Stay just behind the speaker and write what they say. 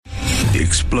The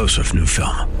explosive new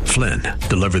film, Flynn,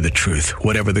 deliver the truth,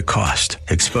 whatever the cost,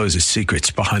 exposes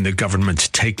secrets behind the government's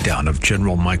takedown of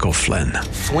General Michael Flynn.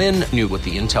 Flynn knew what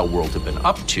the intel world had been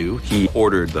up to. He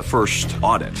ordered the first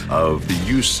audit of the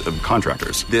use of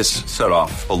contractors. This set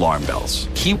off alarm bells.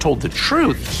 He told the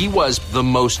truth. He was the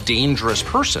most dangerous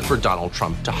person for Donald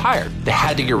Trump to hire. They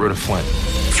had to get rid of Flynn.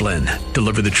 Flynn,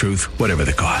 deliver the truth, whatever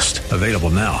the cost. Available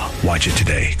now. Watch it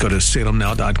today. Go to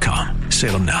salemnow.com.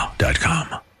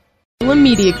 salemnow.com. Salem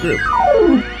Media Group.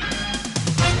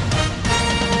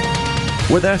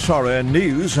 With SRN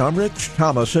News, I'm Rich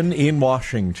Thomason in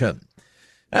Washington.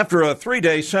 After a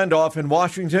 3-day send-off in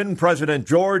Washington, President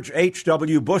George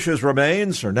H.W. Bush's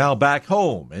remains are now back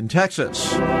home in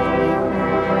Texas.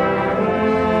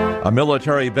 A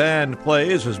military band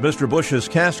plays as Mr. Bush's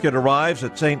casket arrives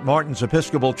at St. Martin's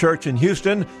Episcopal Church in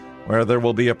Houston, where there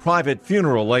will be a private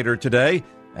funeral later today.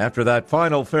 After that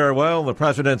final farewell, the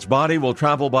president's body will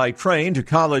travel by train to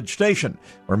College Station,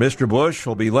 where Mr. Bush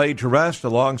will be laid to rest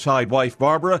alongside wife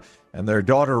Barbara and their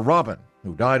daughter Robin,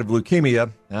 who died of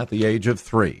leukemia at the age of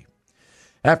 3.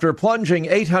 After plunging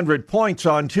 800 points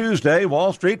on Tuesday,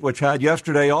 Wall Street, which had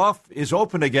yesterday off, is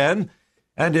open again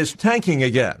and is tanking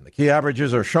again. The key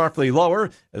averages are sharply lower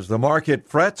as the market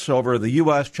frets over the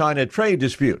U.S.-China trade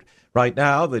dispute. Right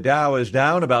now, the Dow is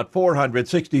down about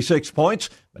 466 points,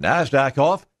 the NASDAQ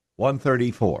off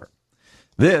 134.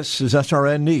 This is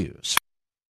SRN News.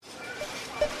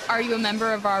 Are you a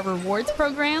member of our rewards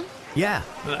program? Yeah,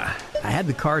 I had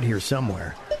the card here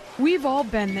somewhere. We've all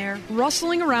been there,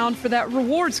 rustling around for that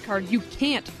rewards card you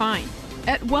can't find.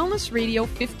 At Wellness Radio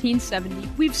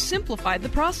 1570, we've simplified the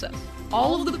process.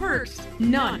 All of the perks,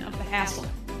 none of the hassle.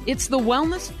 It's the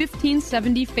Wellness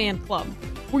 1570 Fan Club,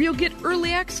 where you'll get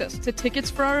early access to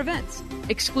tickets for our events,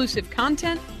 exclusive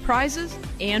content, prizes,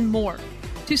 and more.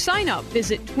 To sign up,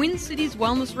 visit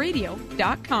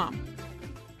TwinCitiesWellnessRadio.com.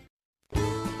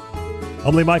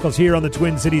 Emily Michaels here on the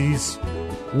Twin Cities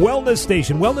Wellness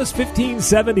Station, Wellness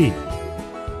 1570.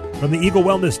 From the Eagle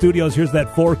Wellness Studios, here's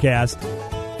that forecast.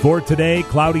 For today,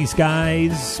 cloudy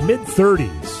skies,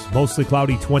 mid-30s. Mostly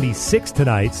cloudy, 26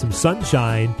 tonight. Some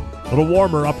sunshine. A little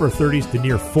warmer, upper 30s to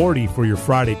near 40 for your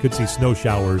Friday. Could see snow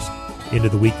showers into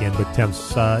the weekend, but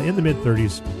temps in the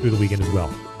mid-30s through the weekend as well.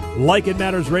 Like It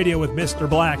Matters Radio with Mr.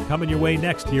 Black coming your way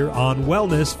next year on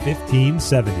Wellness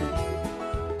 1570.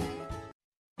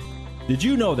 Did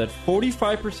you know that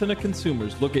 45% of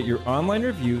consumers look at your online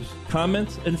reviews,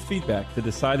 comments, and feedback to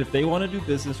decide if they want to do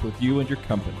business with you and your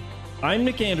company? I'm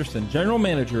Nick Anderson, General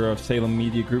Manager of Salem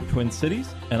Media Group Twin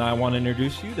Cities, and I want to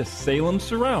introduce you to Salem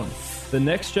Surround, the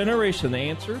next generation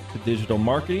answer to digital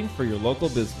marketing for your local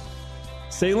business.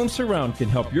 Salem Surround can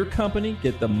help your company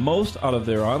get the most out of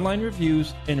their online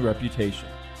reviews and reputation.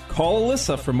 Call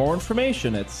Alyssa for more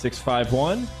information at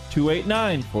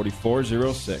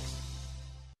 651-289-4406.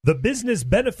 The Business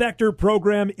Benefactor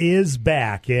Program is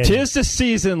back. And 'tis the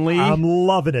season, Lee. I'm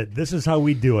loving it. This is how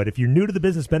we do it. If you're new to the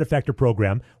Business Benefactor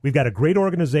Program, we've got a great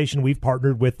organization we've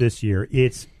partnered with this year.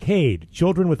 It's CADE.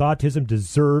 Children with Autism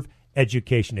Deserve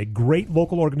Education, a great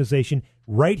local organization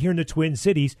right here in the Twin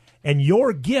Cities, and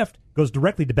your gift goes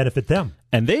directly to benefit them.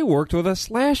 And they worked with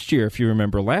us last year, if you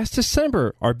remember. Last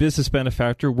December, our Business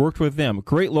Benefactor worked with them.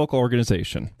 Great local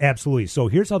organization. Absolutely. So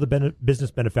here's how the Business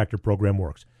Benefactor Program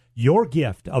works. Your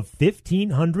gift of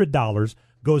 $1,500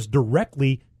 goes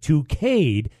directly to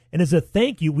CADE, and as a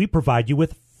thank you, we provide you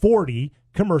with 40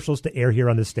 commercials to air here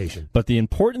on this station. But the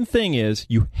important thing is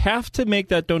you have to make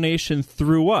that donation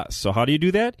through us. So how do you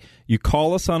do that? You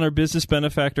call us on our Business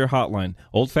Benefactor hotline.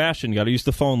 Old-fashioned, you got to use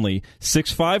the phone, Lee.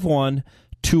 651-289-4444.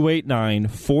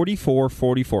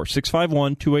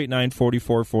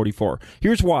 651-289-4444.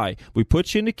 Here's why. We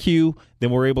put you in a queue,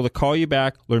 then we're able to call you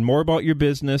back, learn more about your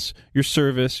business, your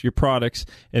service, your products,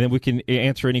 and then we can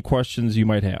answer any questions you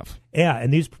might have. Yeah,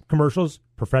 and these commercials,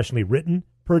 professionally written,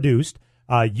 produced,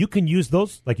 you can use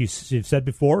those, like you've said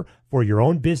before, for your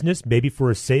own business, maybe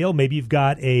for a sale. Maybe you've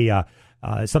got a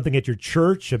something at your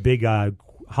church, a big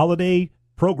holiday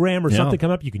program or something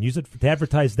come up. You can use it to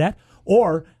advertise that.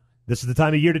 Or this is the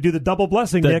time of year to do the double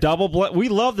blessing, Nick. We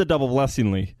love the double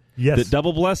blessing, Lee. Yes. The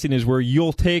double blessing is where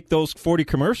you'll take those 40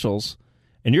 commercials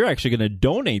and you're actually going to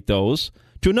donate those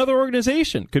to another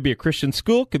organization. Could be a Christian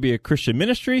school, could be a Christian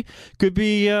ministry, could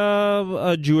be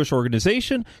a Jewish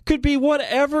organization, could be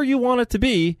whatever you want it to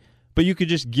be, but you could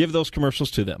just give those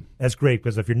commercials to them. That's great,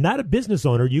 because if you're not a business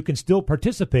owner, you can still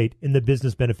participate in the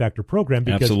Business Benefactor Program.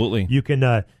 Because Absolutely. You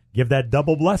can give that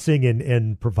double blessing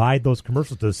and provide those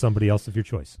commercials to somebody else of your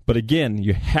choice. But again,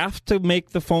 you have to make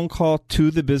the phone call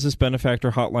to the Business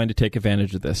Benefactor Hotline to take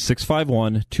advantage of this.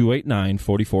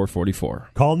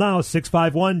 651-289-4444. Call now,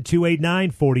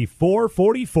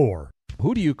 651-289-4444.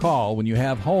 Who do you call when you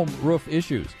have home roof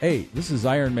issues? Hey, this is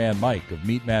Iron Man Mike of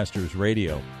Meat Masters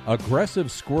Radio.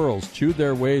 Aggressive squirrels chewed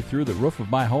their way through the roof of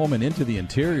my home and into the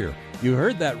interior. You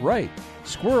heard that right.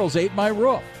 Squirrels ate my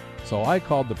roof. So I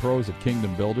called the pros at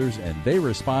Kingdom Builders, and they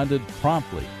responded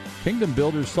promptly. Kingdom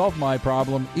Builders solved my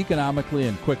problem economically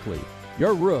and quickly.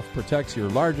 Your roof protects your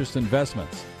largest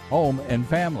investments, home and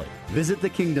family. Visit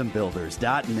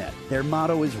thekingdombuilders.net. Their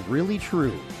motto is really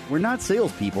true. We're not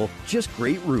salespeople, just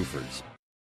great roofers.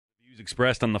 Views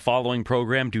expressed on the following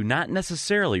program do not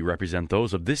necessarily represent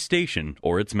those of this station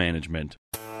or its management.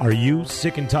 Are you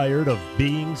sick and tired of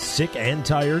being sick and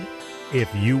tired? If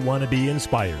you want to be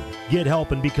inspired, get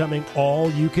help in becoming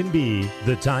all you can be,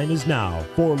 the time is now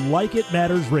for Like It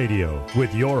Matters Radio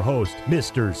with your host,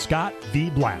 Mr. Scott V.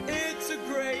 Black. It's a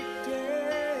great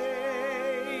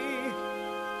day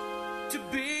to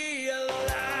be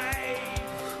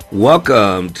alive.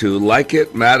 Welcome to Like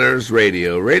It Matters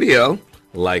Radio. Radio,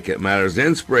 like it matters,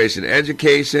 inspiration,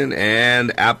 education,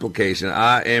 and application.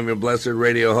 I am your blessed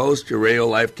radio host, your radio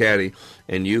life caddy,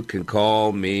 and you can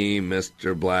call me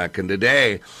Mr. Black. And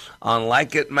today on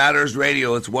Like It Matters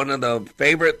Radio, it's one of the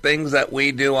favorite things that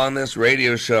we do on this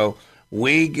radio show.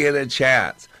 We get a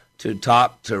chance to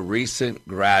talk to recent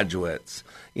graduates.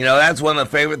 You know, that's one of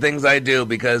the favorite things I do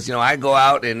because, you know, I go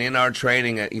out and in our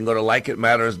training, you can go to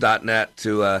likeitmatters.net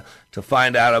to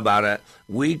find out about it.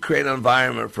 We create an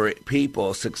environment for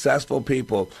people, successful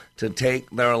people, to take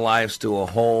their lives to a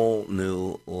whole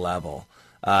new level.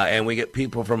 And we get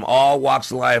people from all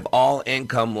walks of life, all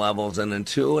income levels, and in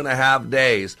 2.5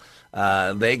 days,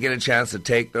 they get a chance to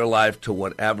take their life to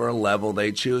whatever level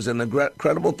they choose. And the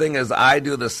incredible thing is I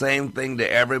do the same thing to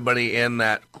everybody in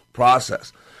that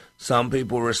process. Some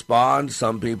people respond,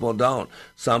 some people don't.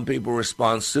 Some people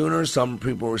respond sooner, some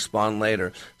people respond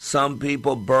later. Some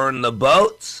people burn the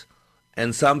boats,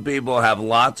 and some people have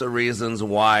lots of reasons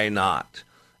why not.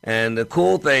 And the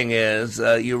cool thing is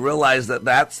you realize that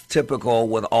that's typical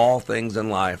with all things in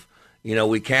life. You know,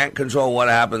 we can't control what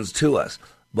happens to us,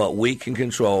 but we can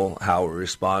control how we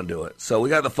respond to it. So we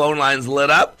got the phone lines lit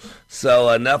up. So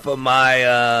enough of my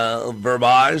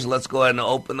verbiage. Let's go ahead and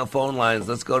open the phone lines.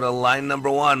 Let's go to line number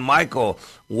 1. Michael,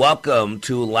 welcome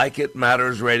to Like It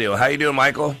Matters Radio. How you doing,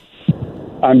 Michael?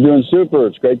 I'm doing super.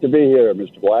 It's great to be here,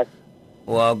 Mr. Black.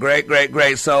 Well, great.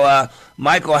 So,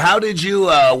 Michael, how did you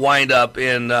wind up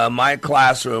in my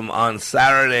classroom on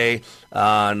Saturday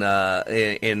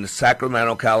in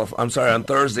Sacramento, California? I'm sorry, on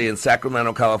Thursday in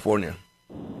Sacramento, California?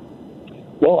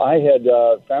 Well, I had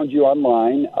found you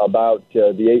online about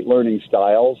the 8 learning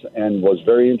styles and was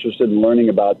very interested in learning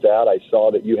about that. I saw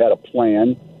that you had a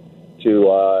plan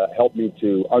to help me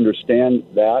to understand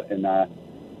that, and that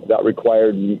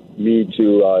required me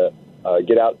to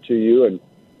get out to you and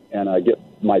get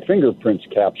my fingerprints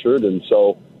captured. And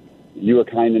so you were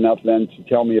kind enough then to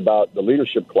tell me about the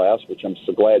leadership class, which I'm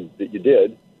so glad that you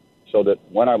did, so that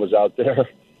when I was out there,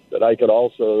 that I could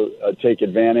also take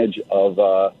advantage of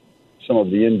some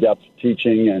of the in-depth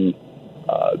teaching and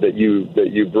that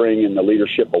you bring in the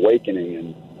Leadership Awakening.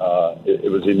 And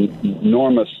it was an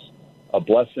enormous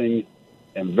blessing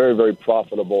and very, very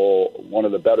profitable, one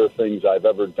of the better things I've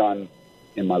ever done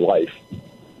in my life.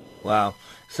 Wow.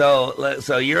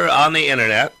 So you're on the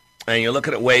internet, and you're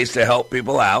looking at ways to help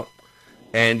people out,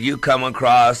 and you come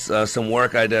across some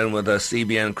work I did with a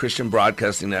CBN, Christian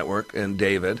Broadcasting Network, and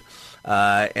David,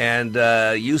 and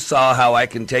you saw how I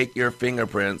can take your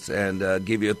fingerprints and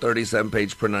give you a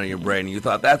 37-page print on your brain. You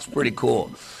thought, that's pretty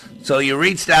cool. So you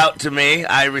reached out to me.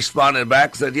 I responded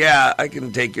back, said, yeah, I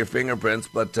can take your fingerprints,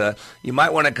 but you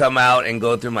might want to come out and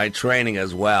go through my training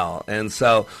as well. And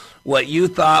so what you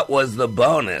thought was the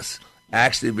bonus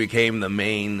actually became the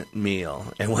main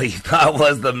meal. And what you thought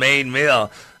was the main meal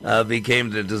became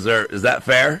the dessert. Is that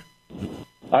fair?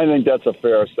 I think that's a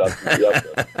fair assessment, yes.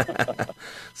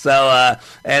 So,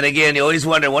 and again, you always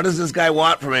wonder, what does this guy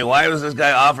want from me? Why was this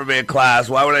guy offer me a class?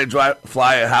 Why would I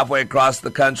fly halfway across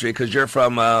the country? Because you're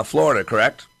from Florida,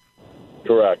 correct?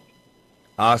 Correct.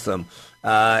 Awesome.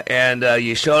 And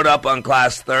you showed up on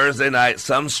class Thursday night.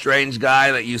 Some strange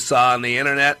guy that you saw on the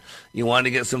internet. You wanted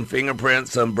to get some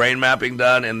fingerprints, some brain mapping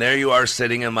done, and there you are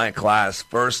sitting in my class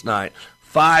first night,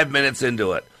 5 minutes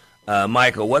into it.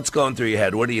 Michael, what's going through your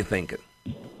head? What are you thinking?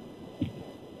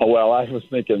 Oh, well, I was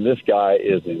thinking this guy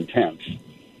is intense.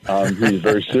 He's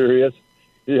very serious.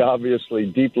 He obviously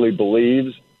deeply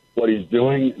believes what he's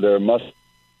doing. There must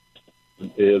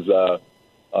is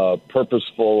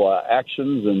purposeful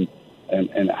actions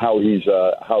and how he's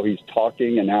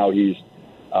talking and how he's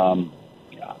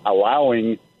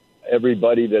allowing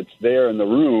everybody that's there in the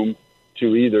room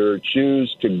to either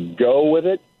choose to go with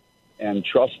it and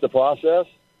trust the process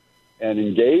and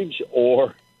engage,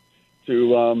 or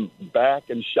to back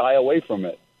and shy away from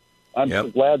it. I'm so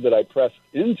glad that I pressed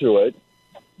into it,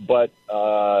 but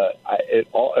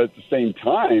at the same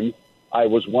time, I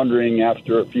was wondering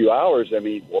after a few hours, I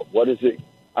mean, what is it?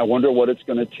 I wonder what it's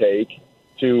going to take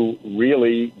to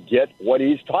really get what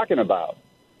he's talking about.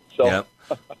 So,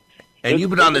 and you've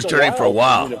been on this journey for a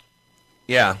while.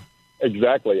 Yeah,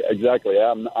 exactly.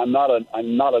 I'm not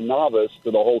a novice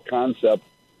to the whole concept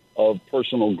of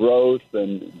personal growth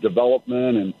and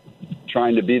development and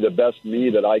trying to be the best me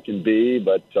that I can be.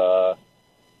 But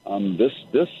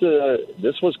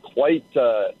this was quite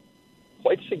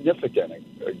significant,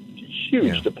 a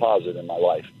huge deposit in my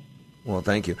life. Well,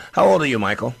 thank you. How old are you,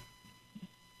 Michael?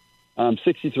 I'm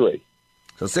 63.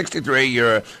 So 63,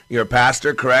 you're a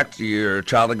pastor, correct? You're a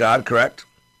child of God, correct?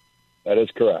 That is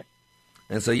correct.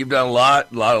 And so you've done a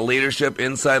lot of leadership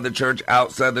inside the church,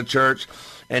 outside the church,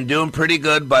 and doing pretty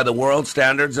good by the world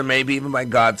standards and maybe even by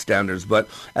God's standards. But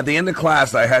at the end of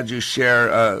class, I had you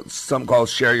share something called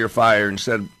Share Your Fire, and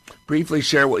said, briefly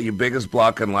share what your biggest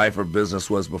block in life or business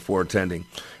was before attending.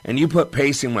 And you put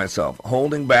pacing myself,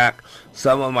 holding back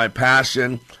some of my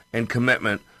passion and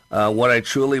commitment. What I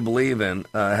truly believe in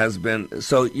has been.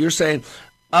 So you're saying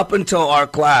up until our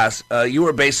class, you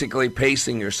were basically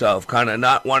pacing yourself, kind of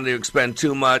not wanting to expend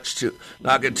too much, to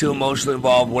not get too emotionally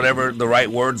involved, whatever the right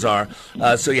words are.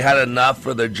 So you had enough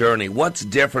for the journey. What's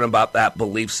different about that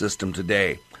belief system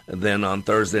today than on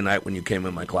Thursday night when you came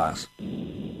in my class?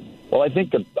 Well, I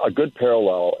think a good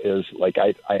parallel is, like,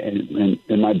 in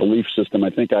my belief system, I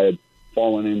think I had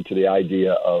fallen into the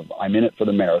idea of I'm in it for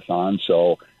the marathon,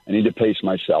 so I need to pace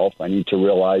myself. I need to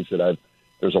realize that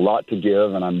there's a lot to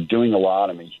give, and I'm doing a lot.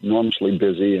 I'm enormously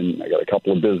busy, and I got a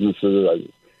couple of businesses,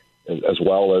 as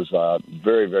well as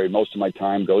very, very most of my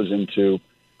time goes into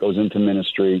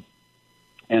ministry.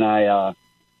 And I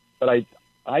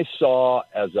saw,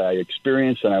 as I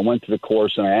experienced and I went to the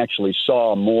course, and I actually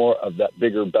saw more of that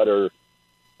bigger, better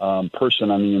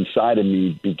person on the inside of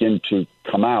me begin to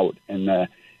come out. And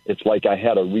it's like I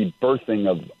had a rebirthing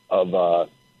of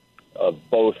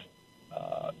both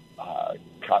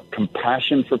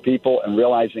compassion for people and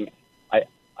realizing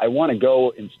I want to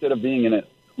go, instead of being in it,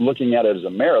 looking at it as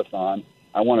a marathon,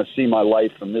 I want to see my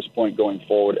life from this point going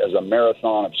forward as a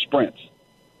marathon of sprints,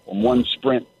 from one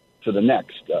sprint to the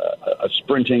next, a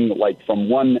sprinting like from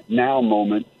one now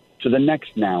moment to the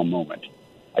next now moment.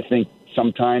 I think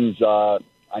sometimes I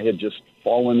had just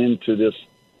fallen into this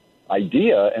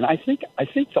idea, and I think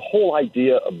the whole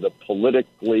idea of the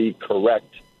politically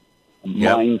correct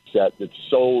mindset that's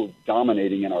so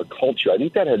dominating in our culture, I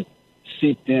think that had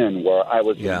seeped in, where I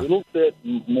was a little bit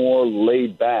more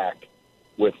laid back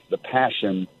with the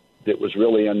passion that was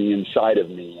really on the inside of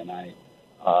me, and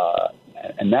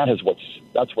that's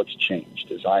what's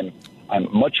changed. Is I'm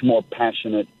much more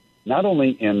passionate, not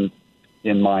only in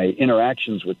my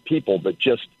interactions with people, but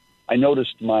just I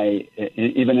noticed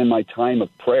even in my time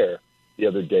of prayer the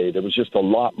other day, there was just a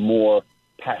lot more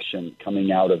passion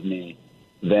coming out of me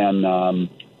than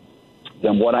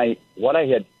what I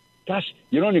had. Gosh,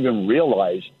 you don't even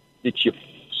realize that you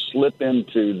slip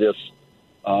into this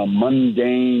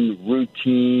mundane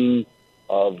routine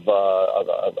of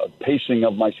pacing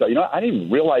of myself. You know, I didn't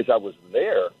even realize I was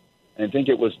there, and I think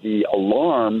it was the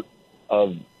alarm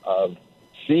of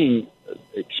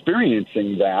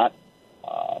experiencing that.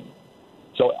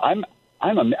 So I'm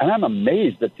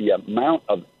amazed at the amount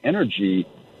of energy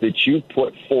that you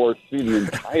put forth through the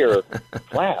entire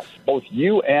class, both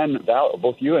you and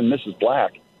Mrs.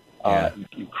 Black.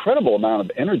 Incredible amount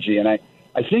of energy, and I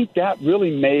think that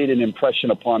really made an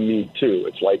impression upon me too.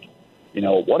 It's like, you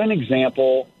know, what an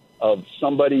example of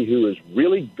somebody who is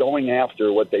really going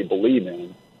after what they believe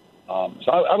in.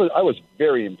 So I was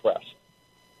very impressed.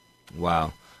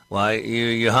 Wow. Well,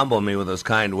 you humble me with those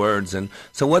kind words. And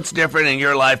so what's different in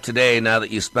your life today now that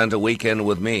you spent a weekend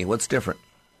with me? What's different?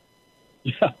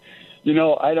 Yeah, you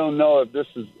know, I don't know if this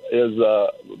is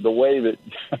the way that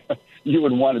you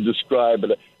would want to describe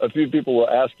it. A few people were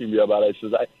asking me about it.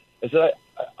 I said,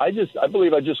 I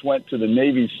believe I just went to the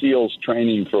Navy SEALs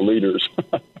training for leaders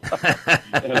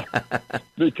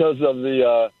because of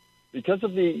the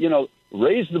you know,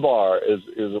 raise the bar is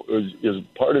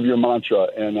part of your mantra,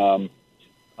 and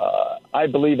I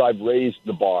believe I've raised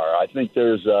the bar. I think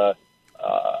there's a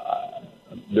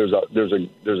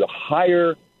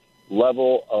higher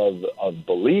level of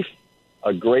belief,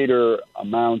 a greater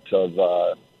amount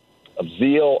of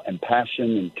zeal and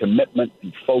passion and commitment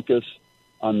and focus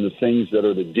on the things that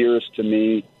are the dearest to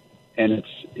me. And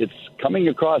it's coming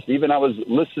across. Even I was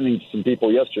listening to some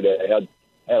people yesterday. I had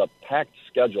a packed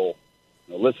schedule,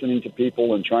 listening to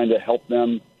people and trying to help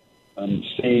them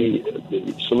see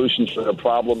the solutions for their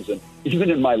problems. And even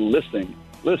in my listening,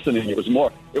 it was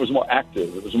more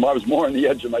active. I was more on the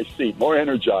edge of my seat, more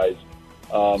energized.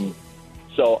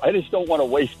 So I just don't want to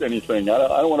waste anything. I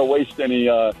don't want to waste any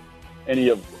of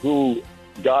who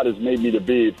God has made me to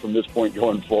be from this point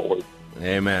going forward.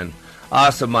 Amen.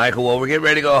 Awesome, Michael. Well, we're getting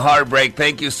ready to go hard break.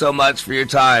 Thank you so much for your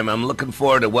time. I'm looking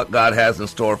forward to what God has in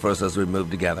store for us as we move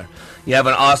together. You have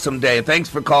an awesome day. Thanks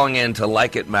for calling in to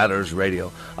Like It Matters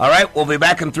Radio. All right, we'll be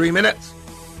back in 3 minutes.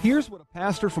 Here's what a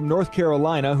pastor from North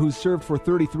Carolina who's served for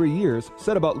 33 years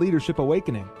said about Leadership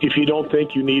Awakening. If you don't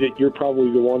think you need it, you're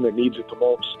probably the one that needs it the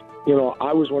most.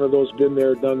 I was one of those, been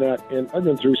there, done that, and I've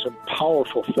been through some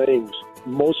powerful things.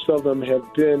 Most of them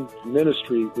have been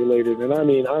ministry related. And I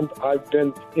mean, I've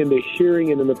been in the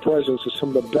hearing and in the presence of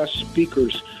some of the best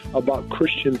speakers about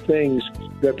Christian things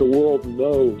that the world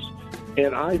knows.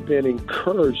 And I've been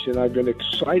encouraged and I've been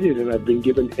excited and I've been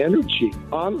given energy.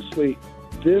 Honestly,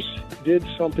 this did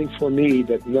something for me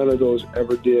that none of those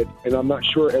ever did. And I'm not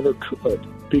sure ever could,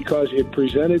 because it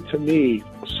presented to me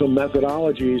some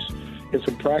methodologies and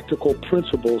some practical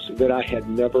principles that I had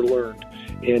never learned.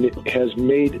 And it has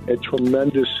made a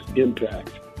tremendous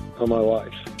impact on my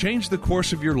life. Change the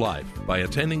course of your life by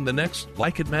attending the next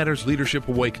Like It Matters Leadership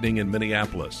Awakening in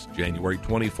Minneapolis, January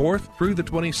 24th through the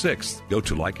 26th. Go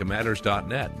to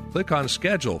likeitmatters.net. Click on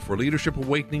Schedule for Leadership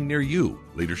Awakening near you.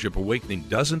 Leadership Awakening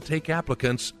doesn't take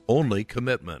applicants, only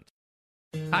commitment.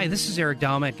 Hi, this is Eric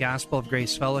Daum at Gospel of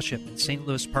Grace Fellowship in St.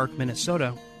 Louis Park,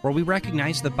 Minnesota, where we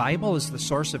recognize the Bible is the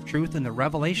source of truth and the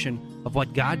revelation of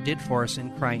what God did for us in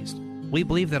Christ. We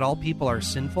believe that all people are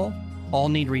sinful, all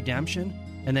need redemption,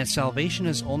 and that salvation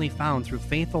is only found through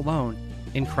faith alone,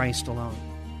 in Christ alone.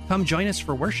 Come join us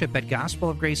for worship at Gospel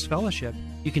of Grace Fellowship.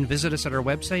 You can visit us at our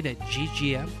website at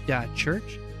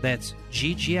ggf.church. That's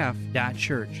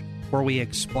ggf.church, where we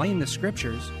explain the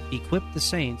Scriptures, equip the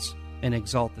saints, and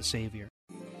exalt the Savior.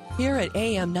 Here at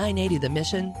AM 980 The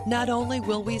Mission, not only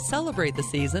will we celebrate the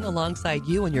season alongside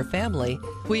you and your family,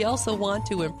 we also want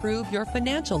to improve your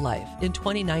financial life in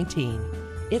 2019.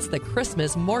 It's the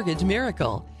Christmas Mortgage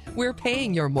Miracle. We're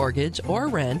paying your mortgage or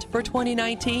rent for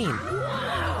 2019.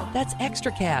 That's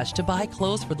extra cash to buy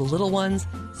clothes for the little ones,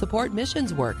 support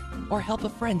missions work, or help a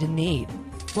friend in need.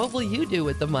 What will you do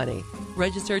with the money?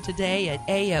 Register today at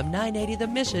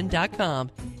am980themission.com.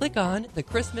 Click on the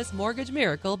Christmas Mortgage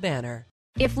Miracle banner.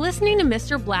 If listening to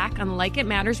Mr. Black on Like It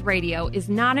Matters Radio is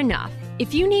not enough,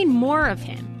 if you need more of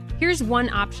him, here's one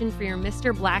option for your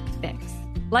Mr. Black fix.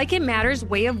 Like It Matters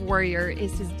Way of Warrior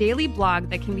is his daily blog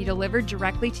that can be delivered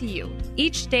directly to you.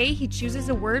 Each day, he chooses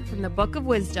a word from the Book of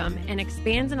Wisdom and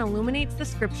expands and illuminates the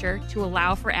scripture to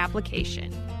allow for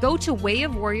application. Go to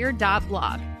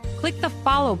wayofwarrior.blog, click the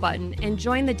follow button, and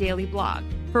join the daily blog.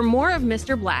 For more of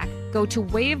Mr. Black, go to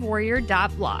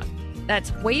wayofwarrior.blog.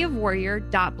 That's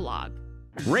wayofwarrior.blog.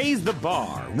 Raise the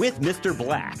bar with Mr.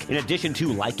 Black. In addition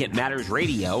to Like It Matters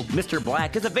Radio, Mr.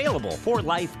 Black is available for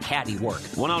life caddy work,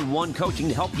 one-on-one coaching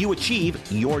to help you achieve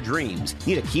your dreams.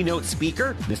 Need a keynote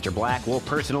speaker? Mr. Black will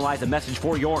personalize a message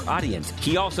for your audience.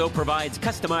 He also provides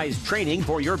customized training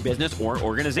for your business or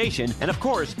organization. And of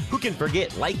course, who can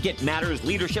forget Like It Matters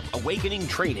Leadership Awakening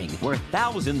Training, where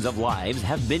thousands of lives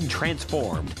have been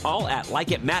transformed. All at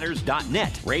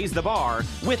likeitmatters.net. Raise the bar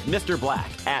with Mr.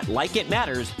 Black at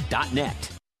likeitmatters.net.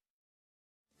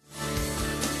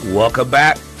 Welcome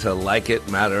back to Like It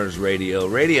Matters Radio.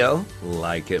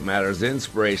 Like It Matters,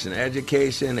 inspiration,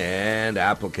 education, and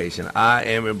application. I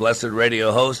am your blessed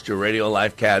radio host, your radio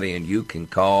life caddy, and you can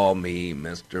call me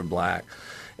Mr. Black.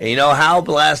 And how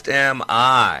blessed am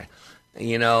I?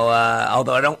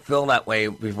 Although I don't feel that way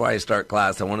before I start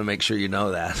class, I want to make sure you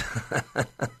know that.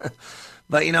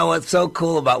 But what's so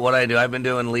cool about what I do? I've been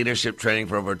doing leadership training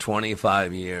for over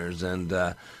 25 years, and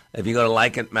if you go to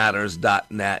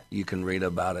likeitmatters.net, you can read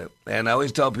about it. And I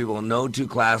always tell people no two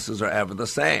classes are ever the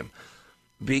same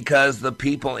because the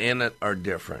people in it are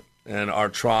different. And our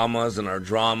traumas and our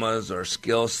dramas, our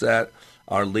skill set,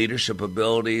 our leadership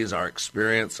abilities, our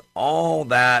experience, all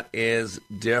that is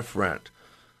different.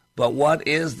 But what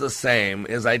is the same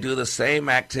is I do the same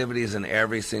activities in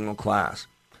every single class.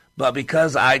 But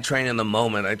because I train in the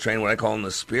moment, I train what I call in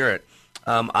the spirit,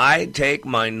 I take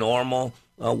my normal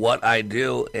what I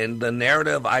do, and the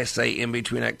narrative I say in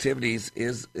between activities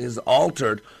is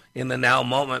altered in the now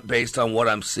moment based on what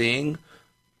I'm seeing,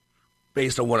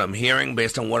 based on what I'm hearing,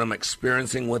 based on what I'm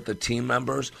experiencing with the team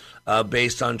members,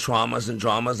 based on traumas and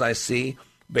dramas I see,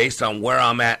 based on where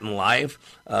I'm at in life,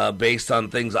 based on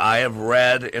things I have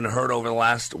read and heard over the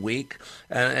last week.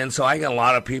 And so I get a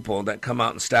lot of people that come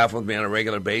out and staff with me on a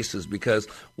regular basis, because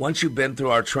once you've been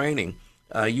through our training,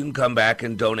 you can come back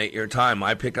and donate your time.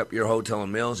 I pick up your hotel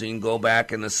and meals, and you can go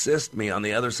back and assist me on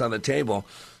the other side of the table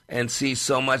and see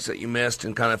so much that you missed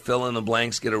and kind of fill in the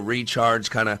blanks, get a recharge,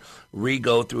 kind of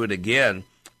re-go through it again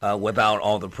without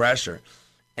all the pressure.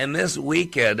 And this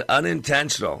weekend,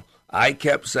 unintentional, I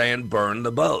kept saying, burn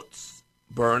the boats,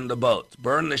 burn the boats,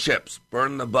 burn the ships,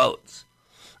 burn the boats.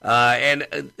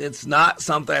 And it's not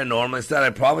something I normally said. I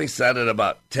probably said it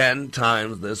about 10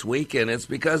 times this weekend. It's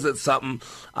because it's something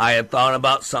I had thought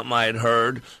about, something I had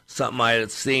heard, something I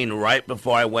had seen right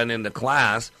before I went into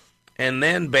class. And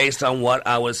then based on what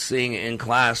I was seeing in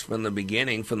class from the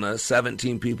beginning, from the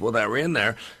 17 people that were in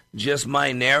there, just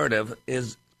my narrative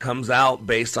comes out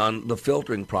based on the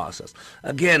filtering process.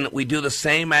 Again, we do the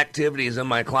same activities in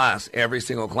my class, every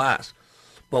single class.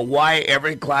 But why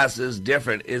every class is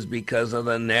different is because of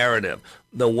the narrative,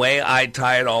 the way I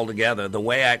tie it all together, the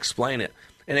way I explain it.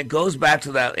 And it goes back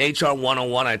to that HR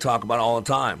 101 I talk about all the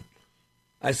time.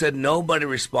 I said nobody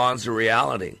responds to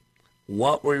reality.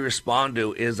 What we respond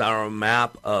to is our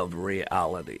map of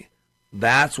reality.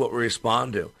 That's what we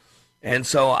respond to. And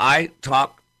so I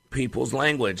talk people's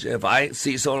language. If I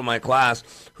see someone in my class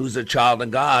who's a child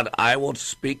of God, I will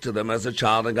speak to them as a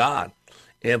child of God.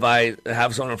 If I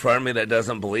have someone in front of me that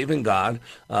doesn't believe in God,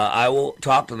 I will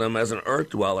talk to them as an earth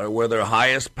dweller, where their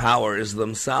highest power is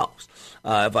themselves.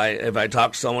 If I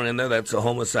talk to someone in there that's a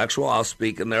homosexual, I'll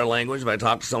speak in their language. If I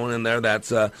talk to someone in there that's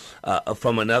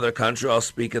from another country, I'll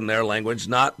speak in their language,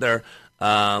 not their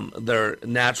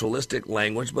naturalistic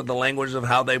language, but the language of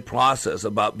how they process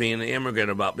about being an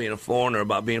immigrant, about being a foreigner,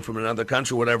 about being from another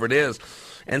country, whatever it is.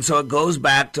 And so it goes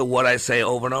back to what I say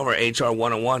over and over, HR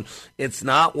 101. It's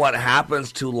not what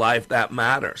happens to life that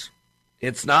matters.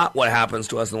 It's not what happens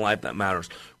to us in life that matters.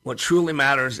 What truly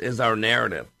matters is our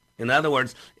narrative. In other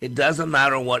words, it doesn't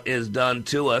matter what is done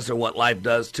to us or what life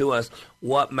does to us.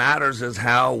 What matters is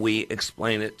how we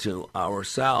explain it to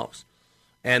ourselves.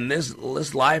 And this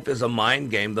life is a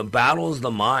mind game. The battle is the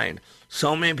mind.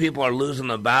 So many people are losing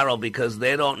the battle because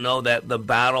they don't know that the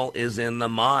battle is in the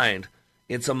mind.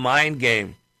 It's a mind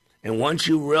game. And once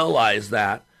you realize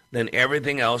that, then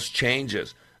everything else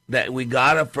changes. That we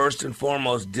got to first and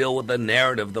foremost deal with the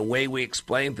narrative, the way we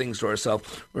explain things to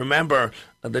ourselves. Remember,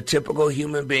 the typical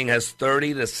human being has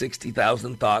 30 to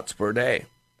 60,000 thoughts per day.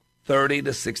 30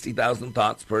 to 60,000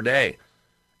 thoughts per day.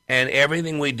 And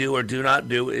everything we do or do not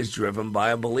do is driven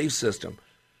by a belief system.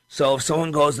 So if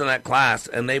someone goes in that class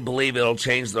and they believe it'll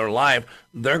change their life,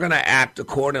 they're going to act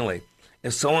accordingly.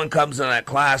 If someone comes in that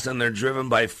class and they're driven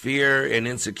by fear and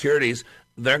insecurities,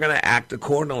 they're going to act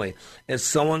accordingly. If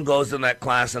someone goes in that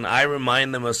class and I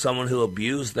remind them of someone who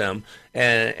abused them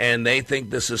and they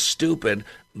think this is stupid,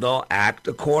 they'll act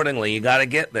accordingly. You got to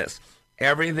get this.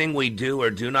 Everything we do or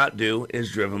do not do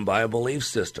is driven by a belief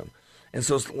system. And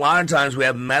so a lot of times we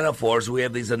have metaphors, we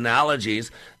have these analogies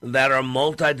that are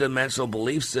multidimensional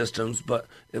belief systems, but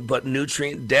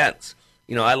nutrient dense.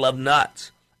 You know, I love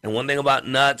nuts. And one thing about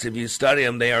nuts, if you study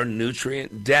them, they are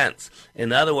nutrient dense.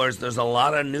 In other words, there's a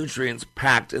lot of nutrients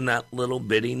packed in that little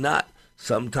bitty nut.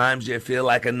 Sometimes you feel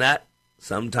like a nut,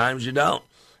 sometimes you don't.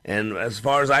 And as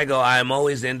far as I go, I'm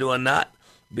always into a nut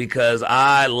because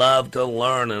I love to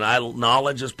learn, and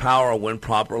knowledge is power when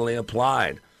properly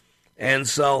applied. And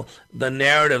so the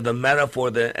narrative, the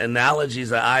metaphor, the analogies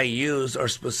that I use are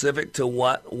specific to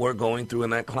what we're going through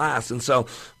in that class. And so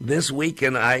this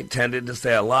weekend I tended to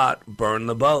say a lot, burn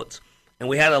the boats. And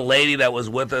we had a lady that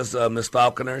was with us, Miss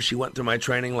Falconer. She went through my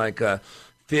training like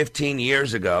 15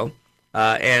 years ago.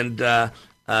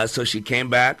 So she came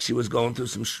back. She was going through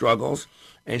some struggles.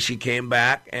 And she came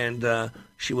back and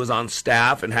she was on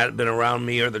staff and hadn't been around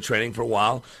me or the training for a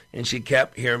while. And she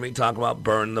kept hearing me talk about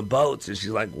burn the boats. And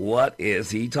she's like, what is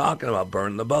he talking about,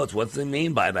 burn the boats? What's he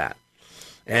mean by that?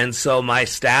 And so my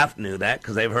staff knew that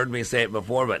because they've heard me say it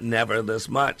before, but never this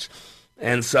much.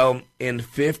 And so in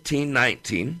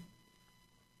 1519,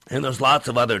 and there's lots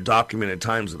of other documented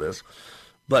times of this,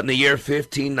 but in the year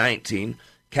 1519,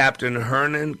 Captain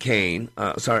Herman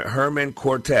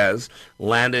Cortez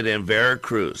landed in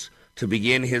Veracruz to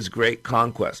begin his great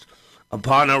conquest.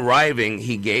 Upon arriving,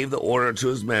 he gave the order to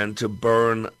his men to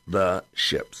burn the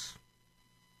ships.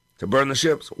 To burn the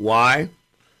ships. Why?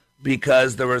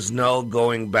 Because there was no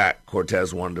going back,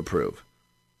 Cortez wanted to prove.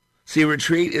 See,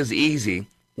 retreat is easy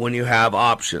when you have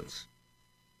options.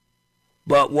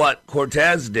 But what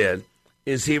Cortez did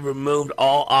is he removed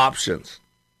all options.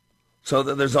 so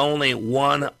that there's only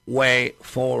one way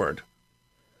forward.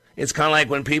 It's kind of like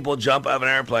when people jump out of an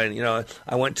airplane. You know,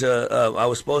 I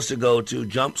was supposed to go to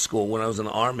jump school when I was in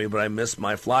the Army, but I missed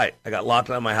my flight. I got locked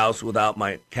out of my house without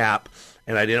my cap,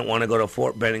 and I didn't want to go to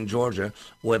Fort Benning, Georgia,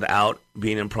 without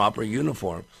being in proper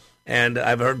uniform. And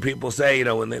I've heard people say, you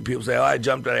know, when people say, "Oh, I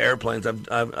jumped out of airplanes,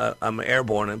 I'm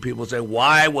airborne," and people say,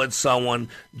 "Why would someone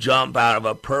jump out of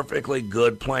a perfectly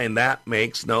good plane? That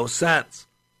makes no sense."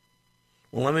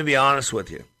 Well, let me be honest with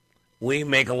you. We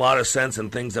make a lot of sense in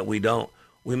things that we don't.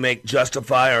 We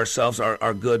justify ourselves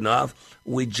are good enough.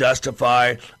 We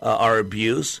justify our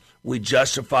abuse. We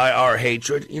justify our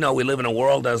hatred. You know, we live in a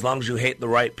world that as long as you hate the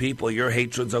right people, your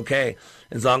hatred's okay.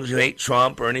 As long as you hate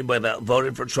Trump or anybody that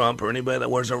voted for Trump or anybody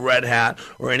that wears a red hat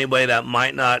or anybody that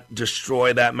might not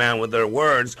destroy that man with their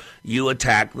words, you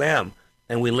attack them.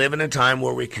 And we live in a time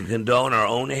where we can condone our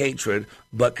own hatred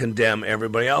but condemn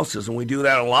everybody else's. And we do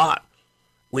that a lot.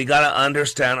 We got to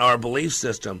understand our belief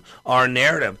system, our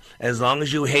narrative. As long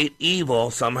as you hate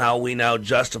evil, somehow we now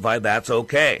justify that's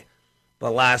okay.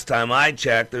 But last time I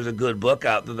checked, there's a good book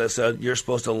out there that said you're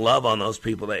supposed to love on those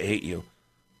people that hate you.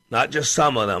 Not just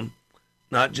some of them,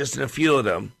 not just in a few of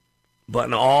them, but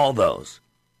in all those.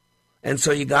 And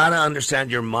so you got to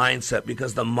understand your mindset,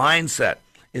 because the mindset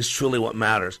is truly what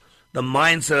matters. The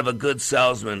mindset of a good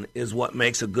salesman is what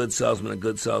makes a good salesman a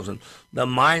good salesman. The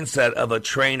mindset of a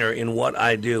trainer in what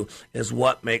I do is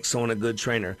what makes someone a good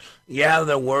trainer. Yeah,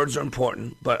 the words are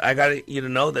important, but I got you to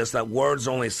know this, that words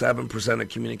are only 7% of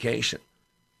communication.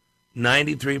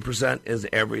 93% is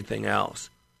everything else.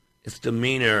 It's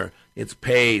demeanor, it's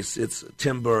pace, it's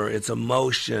timbre, it's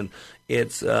emotion,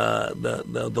 it's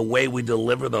the way we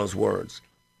deliver those words.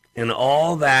 And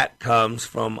all that comes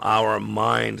from our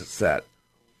mindset.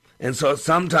 And so at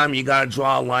some time you got to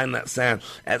draw a line in that sand.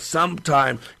 At some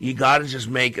time you got to just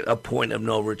make it a point of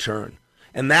no return.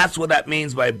 And that's what that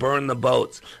means by burn the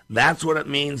boats. That's what it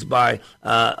means by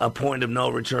a point of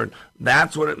no return.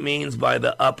 That's what it means by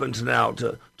the up and to now,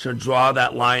 to draw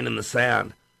that line in the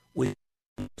sand. We do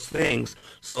those things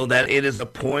so that it is a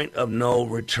point of no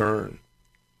return.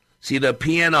 See, the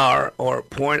PNR, or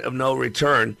point of no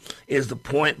return, is the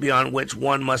point beyond which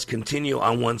one must continue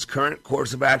on one's current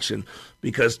course of action,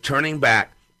 because turning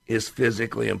back is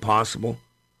physically impossible,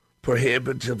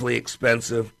 prohibitively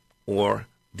expensive, or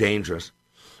dangerous.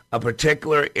 A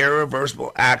particular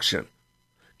irreversible action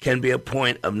can be a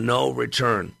point of no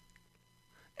return.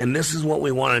 And this is what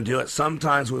we want to do.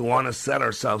 Sometimes we want to set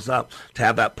ourselves up to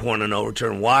have that point of no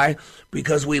return. Why?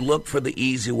 Because we look for the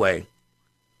easy way.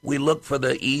 We look for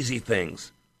the easy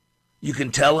things. You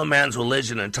can tell a man's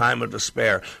religion in time of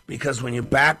despair, because when you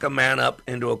back a man up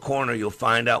into a corner, you'll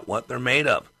find out what they're made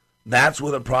of. That's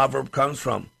where the proverb comes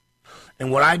from.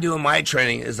 And what I do in my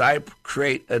training is I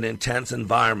create an intense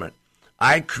environment.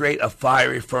 I create a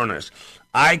fiery furnace.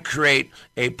 I create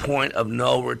a point of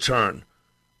no return,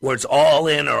 where it's all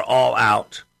in or all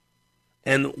out.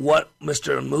 And what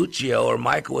Mr. Muccio or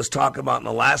Michael was talking about in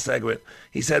the last segment,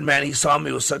 he said, man, he saw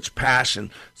me with such passion,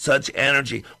 such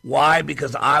energy. Why?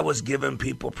 Because I was giving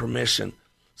people permission.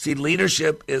 See,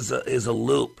 leadership is a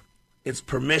loop. It's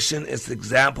permission, it's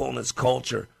example, and it's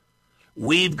culture.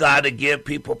 We've got to give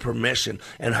people permission.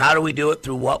 And how do we do it?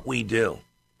 Through what we do.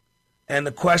 And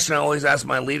the question I always ask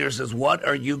my leaders is, what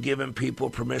are you giving people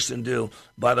permission to do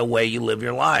by the way you live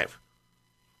your life?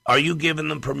 Are you giving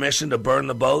them permission to burn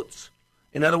the boats?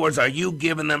 In other words, are you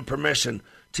giving them permission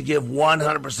to give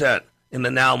 100% in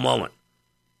the now moment?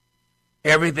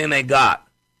 Everything they got,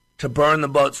 to burn the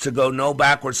boats, to go no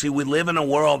backwards. See, we live in a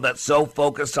world that's so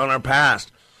focused on our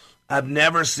past. I've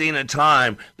never seen a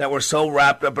time that we're so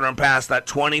wrapped up in our past, that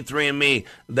 23andMe,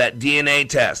 that DNA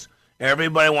test.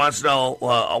 Everybody wants to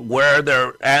know where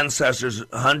their ancestors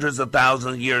hundreds of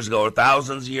thousands of years ago, or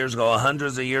thousands of years ago, or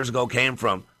hundreds of years ago came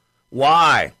from.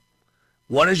 Why?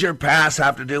 What does your past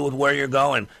have to do with where you're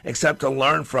going, except to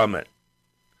learn from it?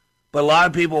 But a lot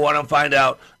of people want to find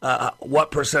out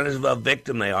what percentage of a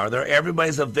victim they are.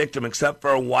 Everybody's a victim except for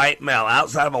a white male.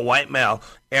 Outside of a white male,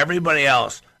 everybody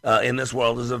else in this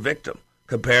world is a victim,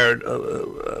 compared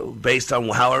based on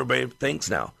how everybody thinks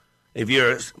now. If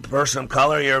you're a person of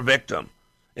color, you're a victim.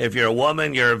 If you're a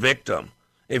woman, you're a victim.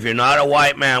 If you're not a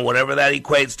white man, whatever that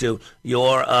equates to,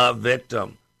 you're a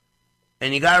victim.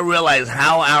 And you got to realize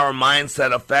how our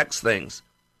mindset affects things.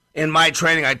 In my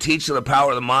training, I teach you the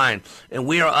power of the mind. And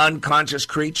we are unconscious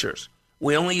creatures.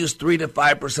 We only use 3 to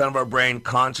 5% of our brain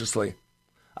consciously.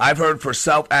 I've heard for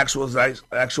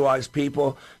self-actualized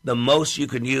people, the most you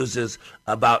can use is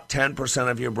about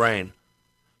 10% of your brain.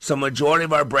 So majority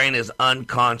of our brain is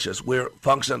unconscious. We're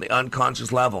functioning at the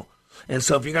unconscious level. And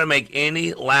so if you're going to make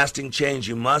any lasting change,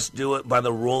 you must do it by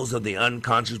the rules of the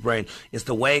unconscious brain. It's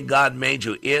the way God made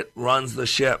you. It runs the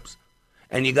ships.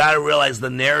 And you got to realize the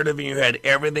narrative in your head,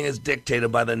 everything is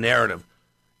dictated by the narrative.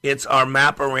 It's our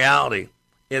map of reality.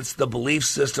 It's the belief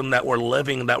system that we're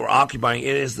living, that we're occupying.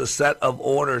 It is the set of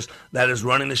orders that is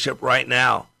running the ship right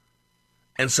now.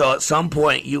 And so at some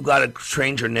point, you've got to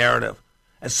change your narrative.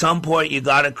 At some point, you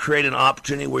got to create an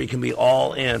opportunity where you can be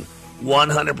all in,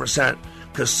 100%.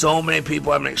 Because so many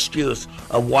people have an excuse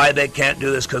of why they can't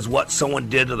do this, because what someone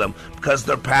did to them, because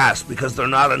they're past, because they're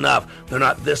not enough. They're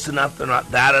not this enough, they're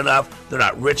not that enough, they're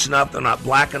not rich enough, they're not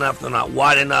black enough, they're not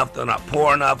white enough, they're not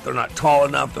poor enough, they're not tall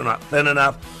enough, they're not thin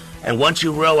enough. And once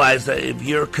you realize that if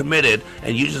you're committed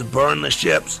and you just burn the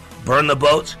ships, burn the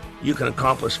boats, you can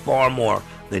accomplish far more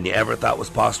than you ever thought was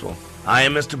possible. I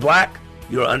am Mr. Black.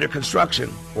 You're under construction.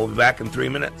 We'll be back in 3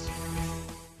 minutes.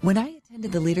 When I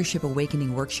attended the Leadership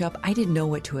Awakening workshop, I didn't know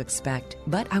what to expect,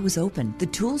 but I was open. The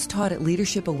tools taught at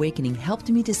Leadership Awakening helped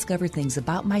me discover things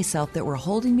about myself that were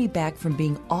holding me back from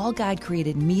being all God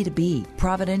created me to be.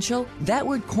 Providential? That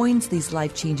word coins these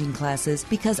life-changing classes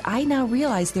because I now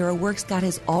realize there are works God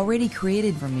has already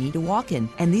created for me to walk in,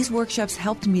 and these workshops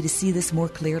helped me to see this more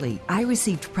clearly. I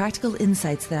received practical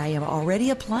insights that I am already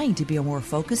applying to be a more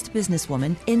focused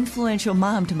businesswoman, influential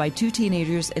mom to my 2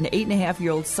 teenagers, an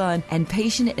 8.5-year-old son, and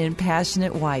patient and passionate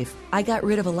wife. I got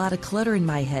rid of a lot of clutter in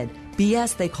my head.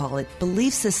 BS, they call it,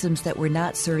 belief systems that were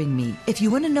not serving me. If you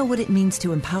want to know what it means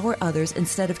to empower others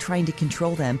instead of trying to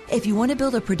control them, if you want to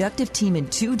build a productive team in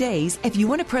 2 days, if you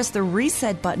want to press the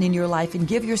reset button in your life and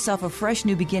give yourself a fresh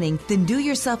new beginning, then do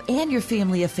yourself and your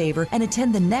family a favor and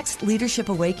attend the next Leadership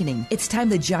Awakening. It's time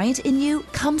the giant in you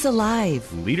comes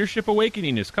alive. Leadership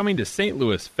Awakening is coming to St.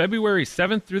 Louis February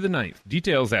 7th through the 9th.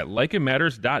 Details at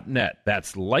likeitmatters.net.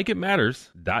 That's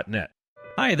likeitmatters.net.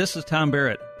 Hi, this is Tom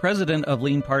Barrett, President of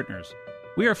Lean Partners.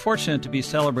 We are fortunate to be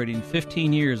celebrating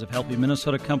 15 years of helping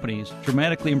Minnesota companies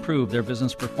dramatically improve their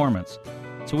business performance.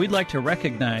 So we'd like to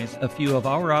recognize a few of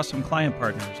our awesome client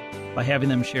partners by having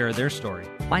them share their story.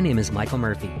 My name is Michael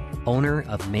Murphy, owner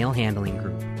of Mail Handling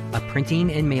Group, a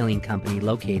printing and mailing company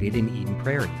located in Eden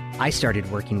Prairie. I started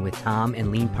working with Tom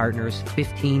and Lean Partners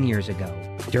 15 years ago.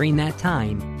 During that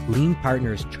time, Lean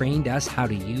Partners trained us how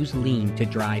to use Lean to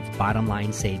drive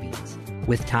bottom-line savings.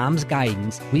 With Tom's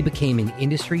guidance, we became an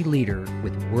industry leader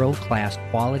with world-class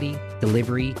quality,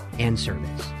 delivery, and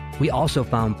service. We also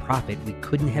found profit we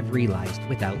couldn't have realized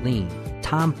without Lean.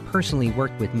 Tom personally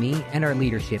worked with me and our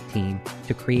leadership team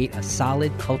to create a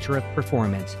solid culture of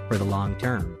performance for the long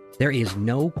term. There is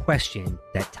no question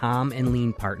that Tom and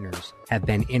Lean Partners have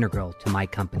been integral to my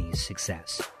company's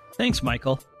success. Thanks,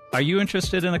 Michael. Are you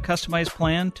interested in a customized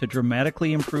plan to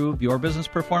dramatically improve your business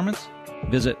performance?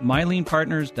 Visit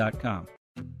myleanpartners.com.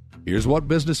 Here's what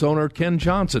business owner Ken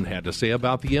Johnson had to say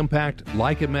about the impact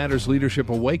Like It Matters Leadership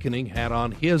Awakening had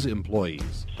on his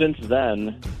employees. Since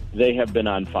then, they have been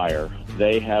on fire.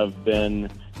 They have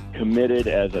been committed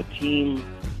as a team,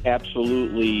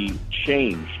 absolutely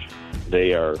changed.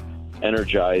 They are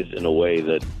energized in a way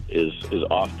that is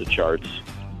off the charts,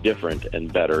 different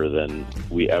and better than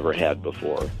we ever had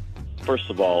before. First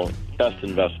of all, best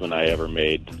investment I ever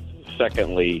made.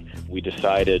 Secondly, we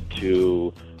decided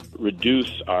to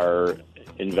reduce our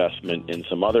investment in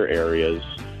some other areas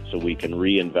so we can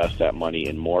reinvest that money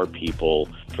in more people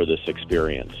for this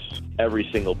experience. Every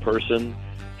single person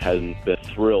has been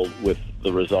thrilled with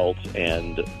the results,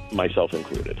 and myself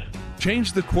included.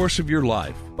 Change the course of your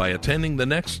life by attending the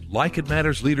next Like It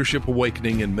Matters Leadership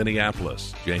Awakening in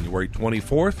Minneapolis, January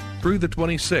 24th through the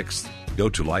 26th. Go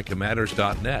to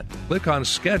likeitmatters.net. Click on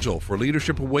Schedule for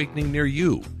Leadership Awakening near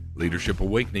you. Leadership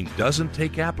Awakening doesn't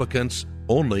take applicants,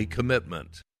 only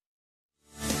commitment.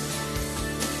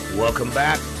 Welcome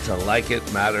back to Like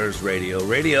It Matters Radio.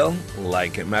 Radio,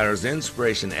 Like It Matters,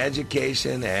 inspiration,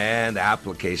 education, and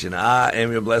application. I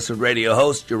am your blessed radio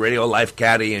host, your radio life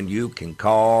caddy, and you can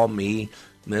call me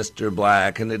Mr.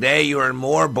 Black. And today you are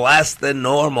more blessed than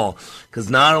normal, because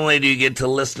not only do you get to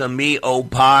listen to me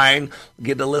opine,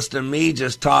 get to listen to me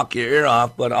just talk your ear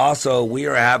off, but also we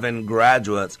are having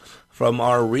graduates from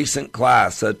our recent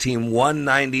class, Team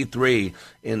 193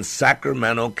 in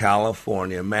Sacramento,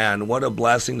 California. Man, what a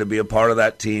blessing to be a part of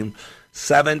that team.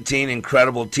 17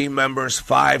 incredible team members,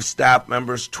 5 staff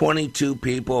members, 22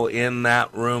 people in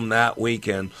that room that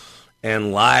weekend.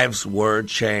 and lives were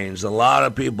changed. A lot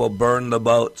of people burned the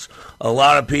boats. A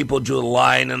lot of people drew a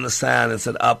line in the sand and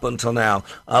said, up until now,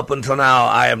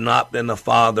 I have not been the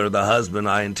father, the husband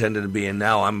I intended to be, and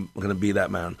now I'm going to be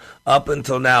that man. Up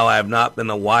until now, I have not been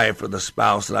the wife or the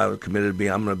spouse that I was committed to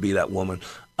be. I'm going to be that woman.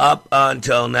 Up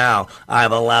until now,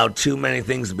 I've allowed too many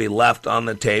things to be left on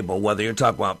the table, whether you're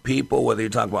talking about people, whether you're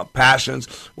talking about passions,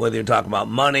 whether you're talking about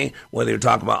money, whether you're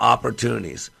talking about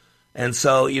opportunities. And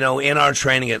so, in our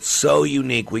training, it's so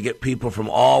unique. We get people from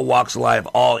all walks of life,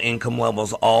 all income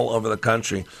levels, all over the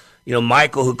country.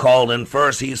 Michael, who called in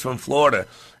first, he's from Florida.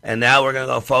 And now we're going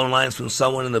to go phone lines from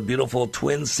someone in the beautiful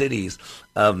Twin Cities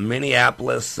of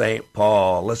Minneapolis, St.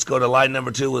 Paul. Let's go to line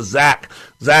number 2 with Zach.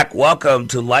 Zach, welcome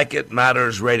to Like It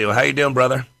Matters Radio. How you doing,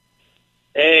 brother?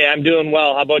 Hey, I'm doing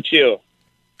well. How about you?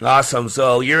 Awesome.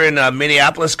 So you're in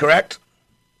Minneapolis, correct?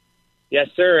 Yes,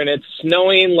 sir, and it's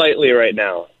snowing lightly right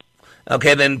now.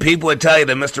 Okay, then people would tell you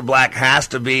that Mr. Black has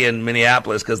to be in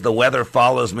Minneapolis because the weather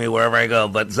follows me wherever I go.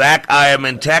 But, Zach, I am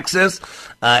in Texas,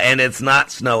 and it's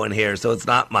not snowing here, so it's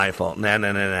not my fault. No.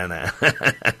 Man.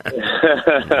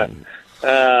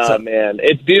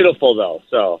 It's beautiful, though.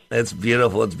 So It's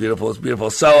beautiful.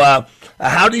 So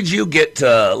how did you get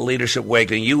to Leadership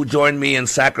Awakening? You joined me in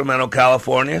Sacramento,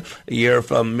 California. You're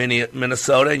from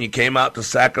Minnesota, and you came out to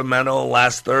Sacramento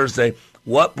last Thursday.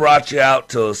 What brought you out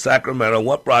to Sacramento?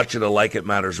 What brought you to Like It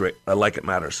Matters?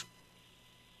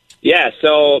 Yeah,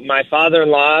 so my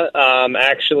father-in-law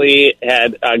actually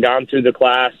had gone through the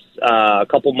class a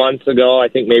couple months ago, I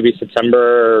think maybe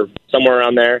September or somewhere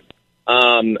around there.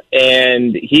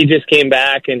 And he just came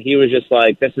back and he was just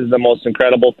like, this is the most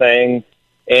incredible thing.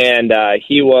 And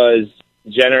he was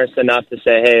generous enough to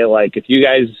say, hey, like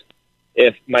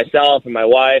if myself and my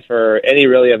wife or any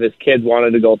really of his kids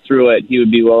wanted to go through it, he would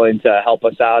be willing to help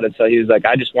us out. And so he was like,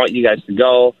 I just want you guys to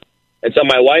go. And so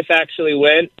my wife actually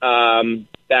went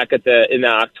back in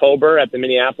October at the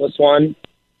Minneapolis one.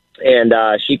 And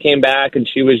she came back and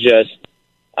she was just,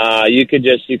 you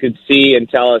could see and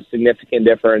tell a significant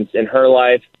difference in her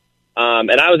life.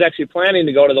 And I was actually planning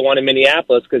to go to the one in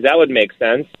Minneapolis because that would make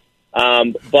sense.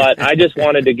 But I just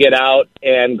wanted to get out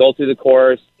and go through the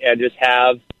course and just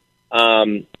have,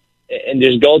 and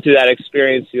just go through that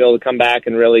experience to be able to come back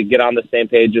and really get on the same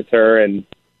page with her and,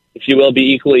 if you will,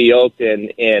 be equally yoked in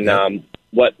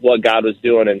what God was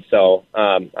doing. And so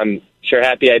I'm sure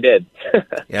happy I did.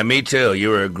 Yeah, me too. You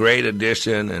were a great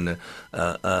addition and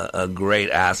a great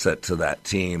asset to that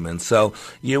team. And so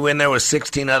you were in there with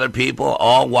 16 other people,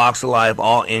 all walks of life,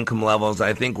 all income levels.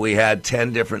 I think we had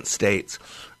 10 different states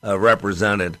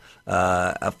represented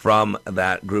from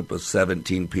that group of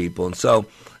 17 people. And so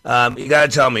you got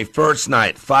to tell me, first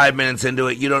night, 5 minutes into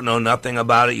it, you don't know nothing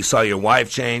about it. You saw your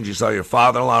wife change. You saw your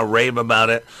father-in-law rave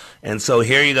about it. And so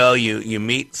here you go. You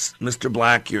meet Mr.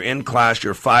 Black. You're in class.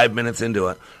 You're 5 minutes into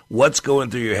it. What's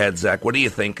going through your head, Zach? What are you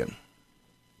thinking?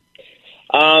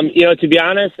 To be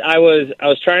honest, I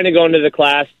was trying to go into the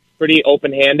class pretty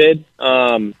open-handed.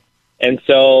 And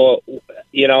so,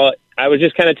 I was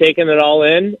just kind of taking it all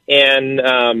in.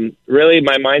 And really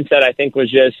my mindset, I think, was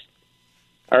just,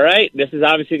 all right, this is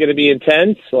obviously going to be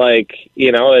intense.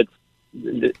 It's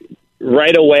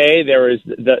right away there was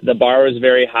the bar was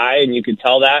very high, and you could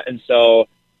tell that. And so,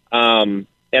 and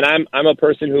I'm a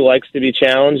person who likes to be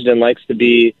challenged and likes to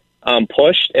be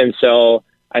pushed. And so,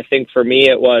 I think for me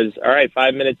it was, all right,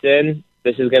 5 minutes in,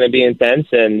 this is going to be intense,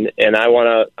 and I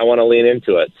want to lean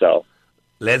into it. So,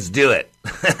 let's do it.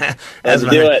 Let's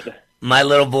do it. My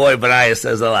little boy, Benaiah,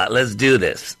 says a lot. Let's do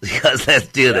this. Because let's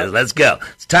do this. Let's go.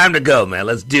 It's time to go, man.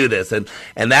 Let's do this. And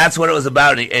that's what it was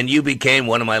about. And you became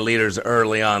one of my leaders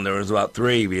early on. There was about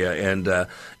 3 of you. And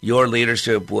your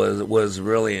leadership was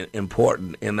really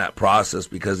important in that process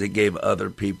because it gave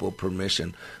other people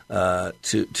permission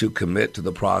to commit to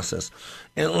the process.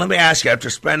 And let me ask you, after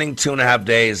spending 2.5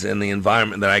 days in the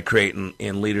environment that I create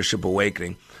in Leadership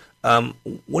Awakening,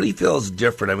 what do you feel is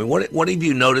different? I mean, what have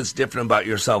you noticed different about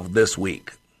yourself this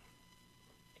week?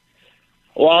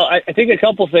 Well, I think a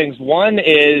couple things. One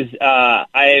is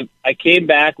I came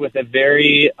back with a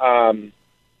very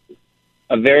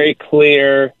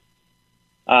clear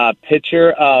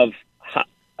picture of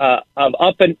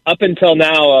up until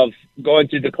now of going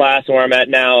through the class where I'm at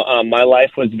now. My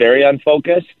life was very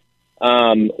unfocused,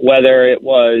 whether it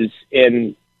was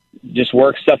in just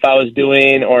work stuff I was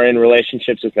doing or in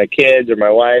relationships with my kids or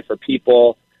my wife or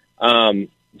people,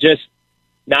 just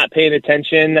not paying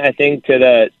attention, I think, to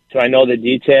the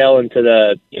detail and to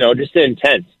the, just the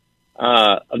intent,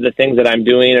 of the things that I'm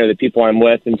doing or the people I'm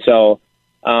with. And so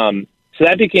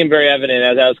that became very evident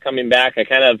as I was coming back. I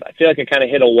feel like I kind of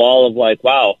hit a wall of like,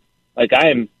 wow, like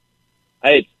I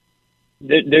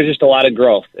there's just a lot of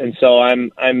growth, and so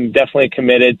I'm definitely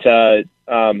committed to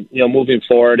moving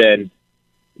forward and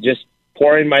just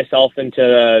pouring myself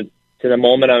into the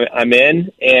moment I'm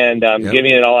in, and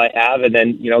giving it all I have, and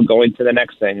then going to the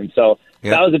next thing. And so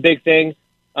that was a big thing.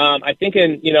 I think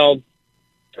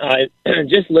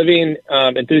just living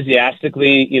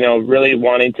enthusiastically, really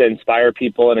wanting to inspire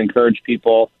people and encourage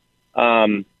people.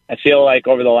 I feel like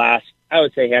over the last, I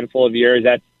would say, handful of years,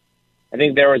 I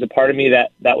think there was a part of me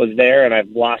that was there, and I've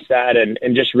lost that,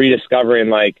 and just rediscovering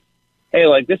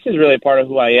hey, this is really part of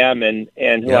who I am and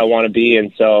who I want to be.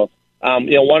 And so,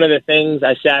 one of the things,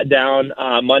 I sat down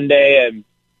Monday and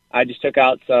I just took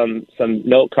out some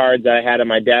note cards that I had on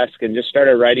my desk and just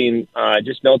started writing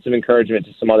just notes of encouragement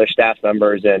to some other staff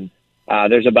members. And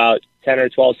there's about 10 or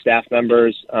 12 staff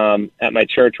members at my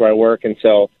church where I work. And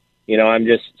so, I'm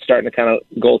just starting to kind of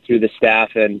go through the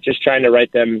staff and just trying to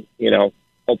write them,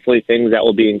 hopefully things that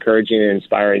will be encouraging and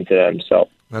inspiring to them. So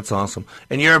that's awesome.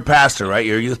 And you're a pastor, right?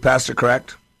 You're a youth pastor,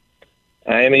 correct?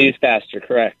 I am a youth pastor,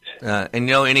 correct. And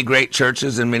any great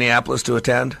churches in Minneapolis to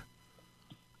attend?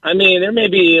 I mean, there may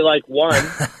be one.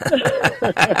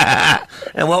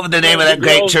 And what would the name of that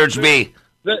great church be?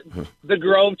 The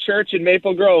Grove Church in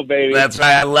Maple Grove, baby. That's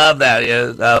right. I love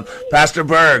that. Pastor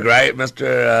Berg, right?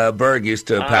 Mr. Berg used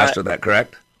to pastor that,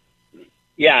 correct?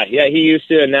 Yeah, he used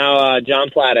to, and now John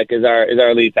Plattick is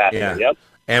our lead pastor. Yeah. Yep.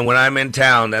 And when I'm in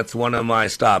town, that's one of my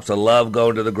stops. I love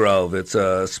going to the Grove. It's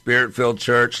a spirit-filled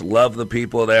church. Love the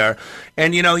people there.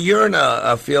 And, you're in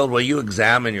a field where you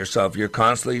examine yourself. You're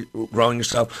constantly growing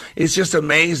yourself. It's just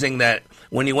amazing that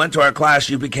when you went to our class,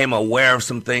 you became aware of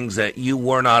some things that you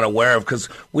were not aware of, because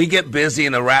we get busy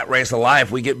in the rat race of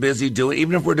life. We get busy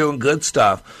even if we're doing good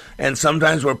stuff. And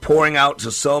sometimes we're pouring out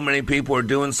to so many people. We're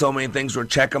doing so many things. We're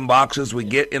checking boxes. We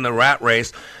get in the rat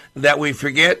race that we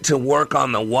forget to work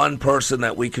on the one person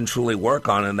that we can truly work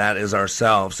on, and that is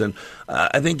ourselves. And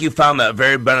I think you found that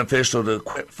very beneficial, to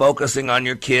quit focusing on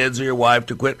your kids or your wife,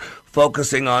 to quit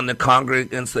focusing on the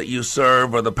congregants that you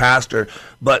serve or the pastor,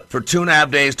 but for 2.5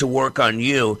 days to work on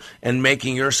you and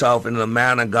making yourself into the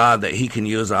man of God that he can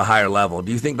use at a higher level.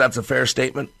 Do you think that's a fair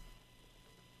statement?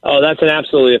 Oh, that's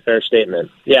absolutely a fair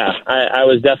statement. Yeah, I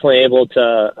was definitely able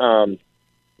to,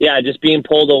 just being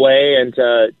pulled away and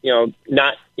to,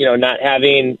 not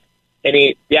having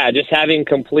any, just having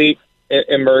complete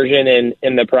immersion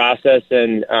in the process.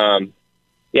 And,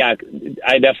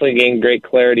 I definitely gained great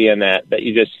clarity in that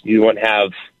you wouldn't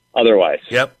have otherwise.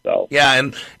 Yep. So. Yeah,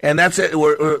 and that's it.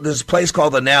 There's a place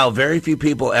called the now. Very few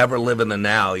people ever live in the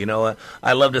now.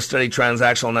 I love to study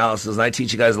transactional analysis, and I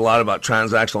teach you guys a lot about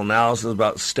transactional analysis,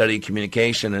 about study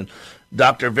communication. And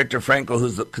Dr. Viktor Frankl,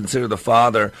 who's considered the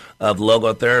father of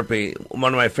logotherapy,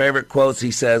 one of my favorite quotes,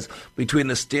 he says, between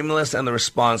the stimulus and the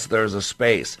response, there's a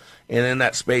space. And in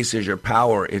that space is your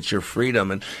power, it's your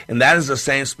freedom. And that is the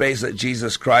same space that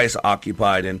Jesus Christ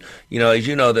occupied. And, as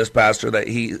you know this, Pastor, that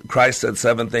Christ said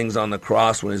 7 things on the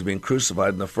cross when he was being crucified.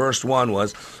 And the first one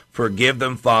was, forgive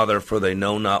them, Father, for they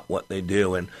know not what they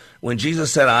do. And when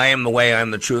Jesus said, I am the way, I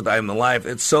am the truth, I am the life,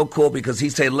 it's so cool, because he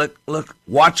said, look,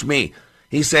 watch me.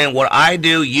 He's saying, what I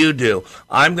do, you do.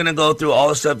 I'm going to go through all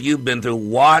the stuff you've been through.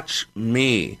 Watch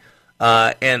me.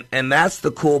 And that's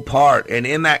the cool part. And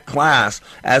in that class,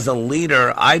 as a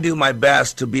leader, I do my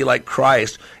best to be like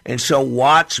Christ. And so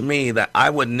watch me, that I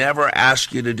would never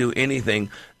ask you to do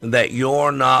anything that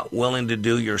you're not willing to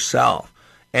do yourself.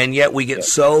 And yet we get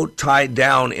so tied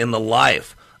down in the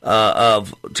life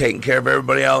of taking care of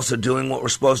everybody else, of doing what we're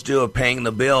supposed to do, of paying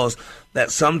the bills, that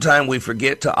sometimes we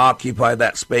forget to occupy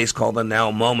that space called the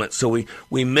now moment. So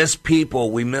we miss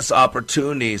people, we miss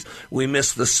opportunities, we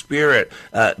miss the spirit.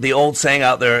 The old saying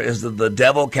out there is that the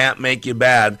devil can't make you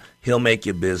bad, he'll make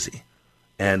you busy.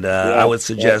 And I would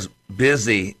suggest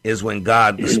busy is when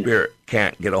God, the Spirit,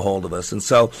 can't get a hold of us. And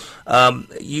so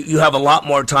you have a lot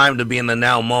more time to be in the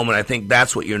now moment. I think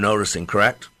that's what you're noticing,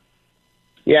 correct?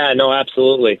 Yeah, no,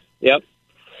 absolutely. Yep.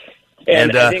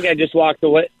 And I think I just walked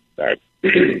away. Sorry.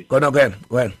 Go ahead.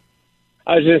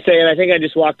 I was just saying, I think I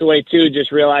just walked away too,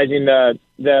 just realizing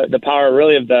the power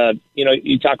really of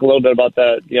you talk a little bit about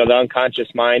the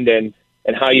unconscious mind and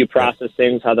how you process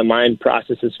things, how the mind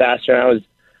processes faster. And I was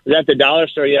at the dollar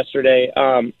store yesterday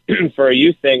for a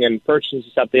youth thing and purchasing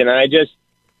something, and I just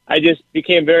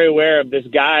became very aware of this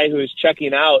guy who was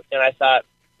checking out, and I thought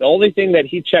the only thing that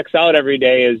he checks out every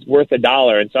day is worth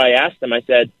 $1. And so I asked him, I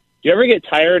said, do you ever get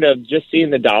tired of just seeing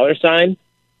the dollar sign?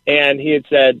 And he had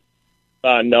said,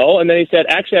 no. And then he said,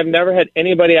 actually, I've never had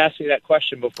anybody ask me that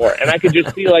question before. And I could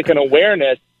just see like an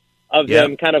awareness of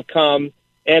them kind of come.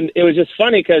 And it was just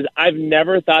funny because I've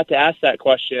never thought to ask that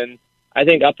question, I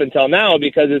think, up until now,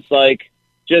 because it's like,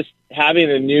 just having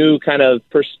a new kind of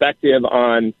perspective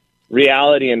on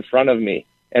reality in front of me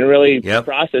and really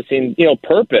processing,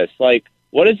 purpose. Like,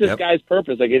 what is this guy's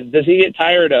purpose? Like, does he get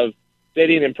tired of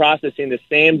sitting and processing the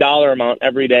same dollar amount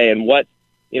every day? And what,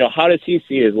 how does he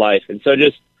see his life? And so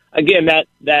just, again,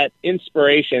 that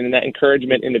inspiration and that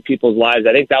encouragement into people's lives,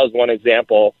 I think that was one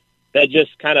example that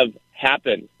just kind of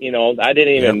happened. I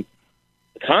didn't even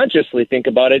consciously think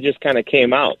about it. It just kind of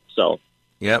came out. So.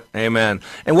 Yep, amen.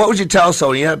 And what would you tell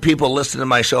someone? You have people listening to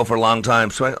my show for a long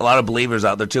time, so a lot of believers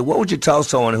out there too. What would you tell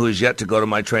someone who is yet to go to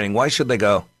my training? Why should they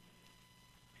go?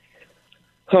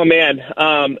 Oh man,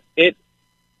 it's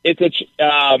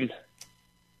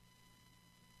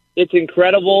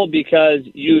incredible because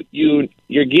you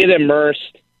get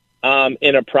immersed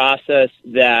in a process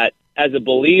that, as a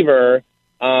believer,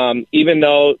 even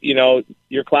though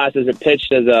your class isn't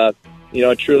pitched as a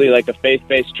truly like a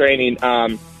faith-based training.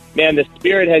 Man, the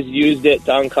Spirit has used it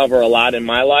to uncover a lot in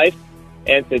my life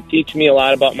and to teach me a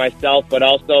lot about myself, but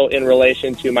also in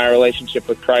relation to my relationship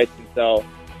with Christ. And so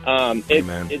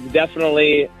it's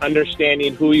definitely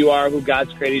understanding who you are, who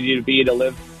God's created you to be, to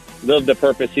live the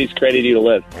purpose He's created you to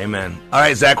live. Amen. All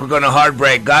right, Zach, we're going to hard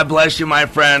break. God bless you, my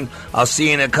friend. I'll see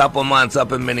you in a couple months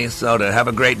up in Minnesota. Have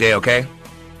a great day, okay?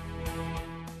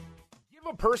 Give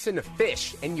a person a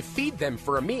fish and you feed them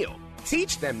for a meal.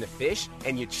 Teach them to fish,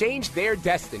 and you change their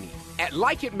destiny. At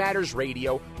Like It Matters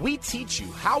Radio, we teach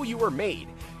you how you are made,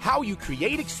 how you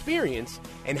create experience,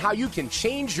 and how you can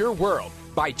change your world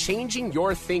by changing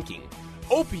your thinking.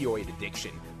 Opioid addiction,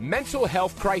 mental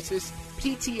health crisis,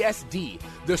 PTSD,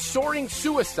 the soaring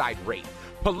suicide rate,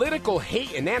 political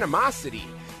hate and animosity.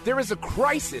 There is a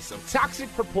crisis of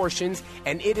toxic proportions,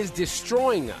 and it is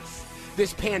destroying us.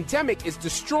 This pandemic is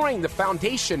destroying the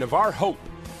foundation of our hope.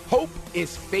 Hope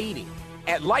is fading.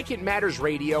 At Like It Matters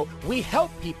Radio, we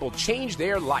help people change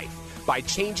their life by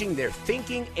changing their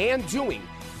thinking and doing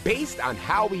based on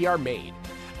how we are made.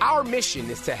 Our mission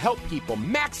is to help people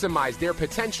maximize their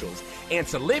potentials and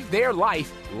to live their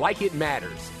life like it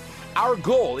matters. Our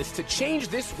goal is to change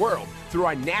this world through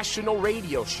our national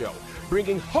radio show,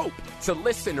 bringing hope to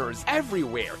listeners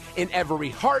everywhere in every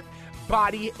heart,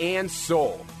 body, and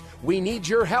soul. We need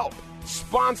your help.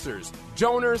 Sponsors,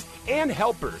 donors, and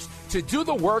helpers to do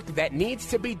the work that needs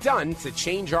to be done to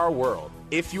change our world.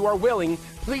 If you are willing,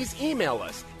 please email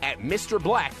us at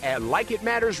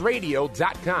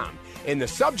mrblack@likeitmattersradio.com. In the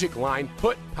subject line,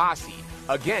 put Posse.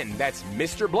 Again, that's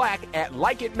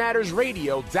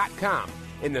mrblack@likeitmattersradio.com.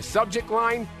 In the subject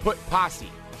line, put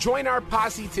Posse. Join our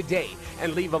posse today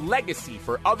and leave a legacy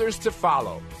for others to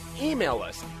follow. Email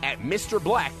us at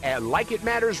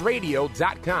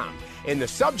mrblack@likeitmattersradio.com. In the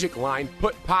subject line,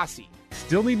 put Posse.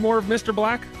 Still need more of Mr.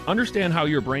 Black? Understand how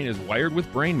your brain is wired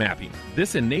with brain mapping.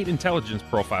 This innate intelligence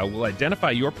profile will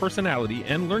identify your personality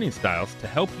and learning styles to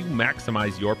help you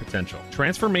maximize your potential.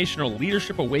 Transformational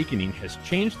Leadership Awakening has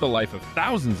changed the life of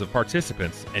thousands of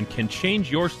participants and can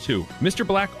change yours too. Mr.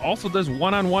 Black also does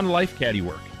one-on-one life caddy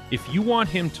work. If you want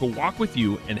him to walk with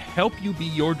you and help you be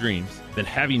your dreams, then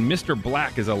having Mr.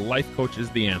 Black as a life coach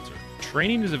is the answer.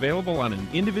 Training is available on an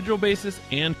individual basis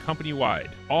and company-wide,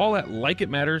 all at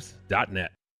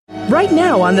likeitmatters.net. Right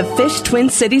now on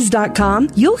thefishtwincities.com,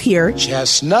 you'll hear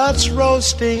chestnuts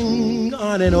roasting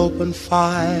on an open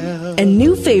fire and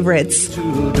new favorites.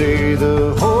 Today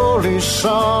the Holy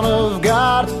Son of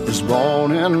God is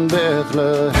born in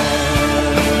Bethlehem.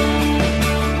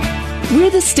 We're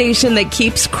the station that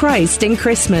keeps Christ in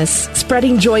Christmas,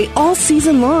 spreading joy all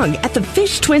season long at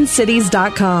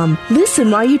thefishtwincities.com.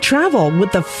 Listen while you travel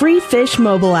with the free Fish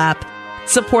mobile app,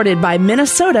 supported by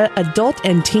Minnesota Adult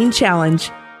and Teen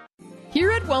Challenge.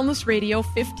 Here at Wellness Radio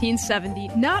 1570,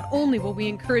 not only will we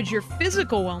encourage your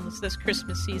physical wellness this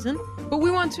Christmas season, but we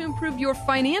want to improve your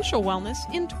financial wellness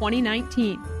in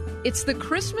 2019. It's the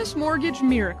Christmas Mortgage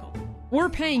Miracle. We're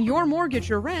paying your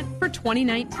mortgage or rent for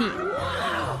 2019.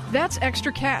 That's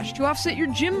extra cash to offset your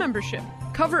gym membership,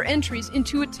 cover entries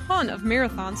into a ton of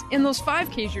marathons and those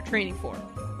 5Ks you're training for.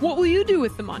 What will you do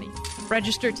with the money?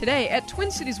 Register today at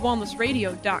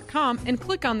TwinCitiesWellnessRadio.com and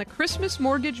click on the Christmas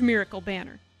Mortgage Miracle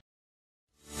banner.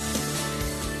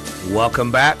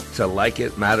 Welcome back to Like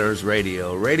It Matters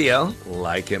Radio. Radio,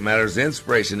 like it matters,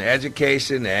 inspiration,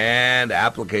 education, and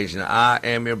application. I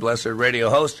am your blessed radio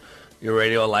host, your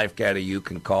radio life caddy. You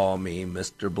can call me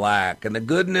Mr. Black. And the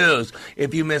good news,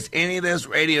 if you miss any of this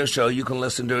radio show, you can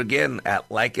listen to it again at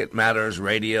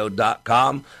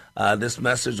likeitmattersradio.com. This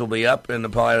message will be up in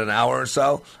probably an hour or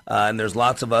so, and there's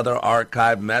lots of other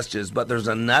archived messages, but there's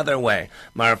another way.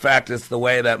 Matter of fact, it's the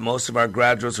way that most of our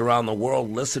graduates around the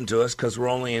world listen to us because we're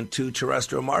only in 2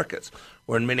 terrestrial markets.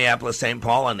 We're in Minneapolis, St.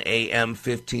 Paul on AM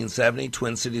 1570,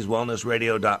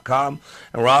 TwinCitiesWellnessRadio.com.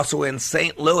 And we're also in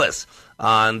St. Louis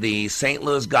on the St.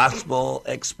 Louis Gospel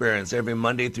Experience every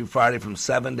Monday through Friday from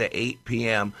 7 to 8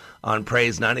 p.m. on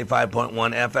Praise 95.1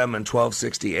 FM and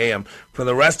 1260 AM. For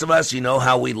the rest of us, you know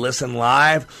how we listen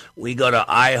live. We go to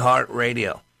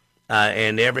iHeartRadio.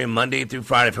 And every Monday through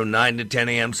Friday from 9 to 10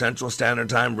 a.m. Central Standard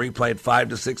Time, replayed 5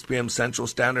 to 6 p.m. Central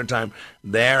Standard Time.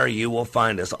 There you will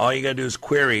find us. All you got to do is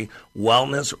query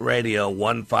Wellness Radio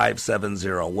 1570,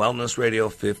 Wellness Radio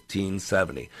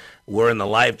 1570. We're in the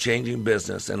life-changing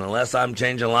business, and unless I'm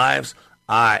changing lives,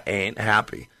 I ain't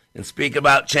happy. And speak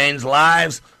about changed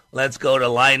lives, let's go to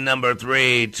line number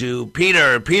 3 to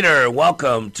Peter. Peter,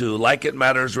 welcome to Like It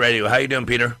Matters Radio. How you doing,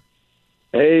 Peter?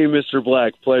 Hey, Mr.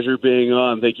 Black. Pleasure being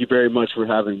on. Thank you very much for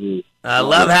having me. I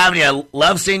love having you.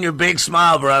 Love seeing your big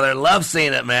smile, brother. Love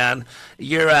seeing it, man.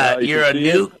 You're a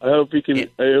new. I hope you can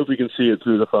see it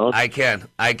through the phone. I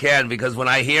can because when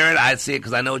I hear it, I see it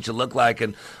because I know what you look like.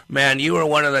 And man, you were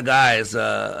one of the guys,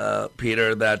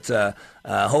 Peter, that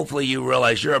hopefully you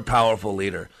realize you're a powerful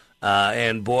leader.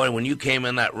 And boy, when you came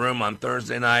in that room on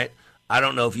Thursday night, I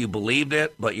don't know if you believed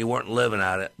it, but you weren't living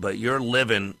at it. But you're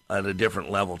living at a different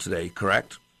level today,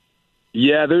 correct?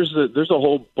 Yeah, there's a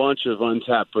whole bunch of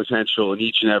untapped potential in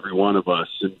each and every one of us,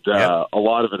 and a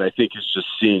lot of it I think is just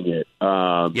seeing it.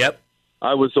 Yep.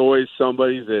 I was always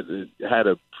somebody that had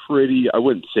a pretty, I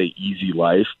wouldn't say easy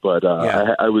life, but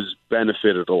I was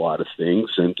benefited a lot of things,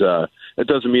 and it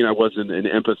doesn't mean I wasn't an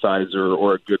empathizer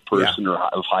or a good person or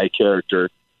of high character.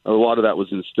 A lot of that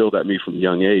was instilled at me from a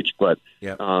young age, but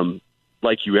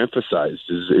like you emphasized,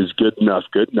 is good enough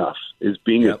good enough? Is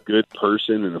being a good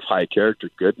person and of high character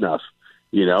good enough?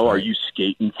 You know, are you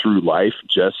skating through life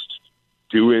just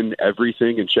doing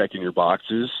everything and checking your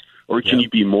boxes, or can you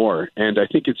be more? And I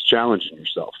think it's challenging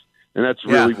yourself. And that's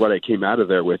really what I came out of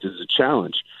there with, is a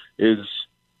challenge. Is,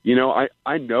 you know,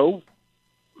 I know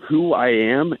who I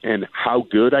am and how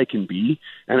good I can be,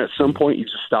 and at some point you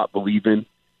just stop believing,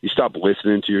 you stop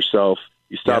listening to yourself,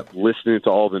 you stop listening to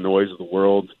all the noise of the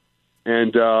world.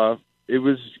 And it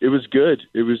was good.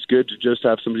 It was good to just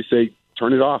have somebody say,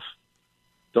 turn it off.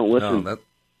 Don't listen.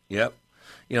 You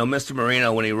know, Mr.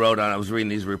 Marino, when he wrote on, I was reading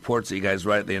these reports that you guys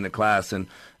write at the end of class, and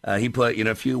he put,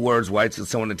 a few words, why should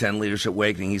someone attend Leadership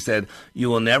Awakening? He said, you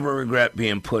will never regret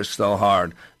being pushed so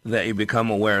hard that you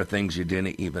become aware of things you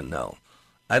didn't even know.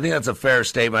 I think that's a fair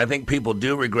statement. I think people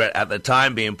do regret at the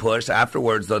time being pushed.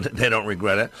 Afterwards, though, they don't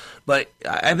regret it. But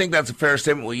I think that's a fair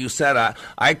statement. What you said,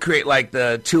 I create like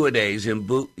the two-a-days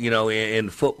in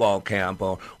football camp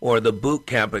or the boot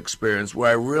camp experience where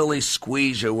I really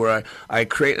squeeze you, where I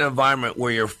create an environment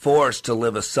where you're forced to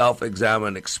live a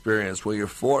self-examined experience, where you're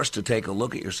forced to take a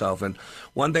look at yourself. And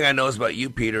one thing I noticed about you,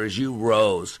 Peter, is you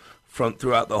rose from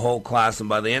throughout the whole class, and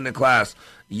by the end of class,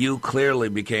 you clearly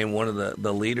became one of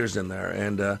the leaders in there.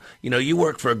 And, you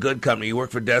work for a good company. You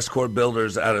work for Descor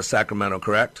Builders out of Sacramento,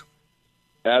 correct?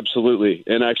 Absolutely.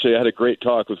 And actually, I had a great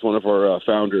talk with one of our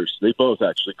founders. They both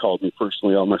actually called me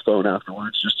personally on my phone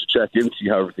afterwards just to check in, see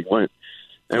how everything went.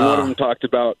 And one of them talked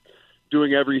about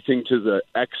doing everything to the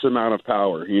X amount of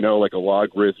power, like a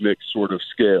logarithmic sort of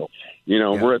scale.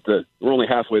 We're only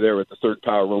halfway there with the third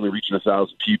power. We're only reaching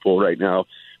 1,000 people right now.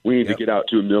 We need to get out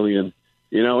to 1 million.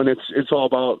 And it's all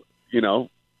about,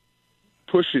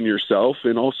 pushing yourself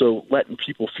and also letting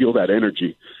people feel that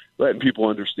energy, letting people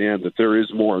understand that there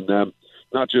is more in them,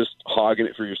 not just hogging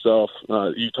it for yourself.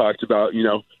 You talked about,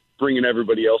 bringing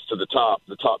everybody else to the top.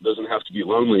 The top doesn't have to be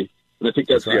lonely. And I think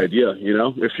that's the idea,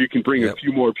 If you can bring a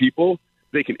few more people,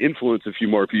 they can influence a few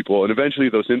more people. And eventually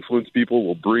those influenced people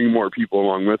will bring more people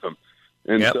along with them.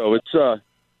 And so it's,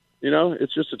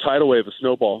 it's just a tidal wave, a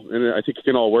snowball. And I think it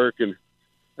can all work. And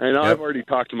I've already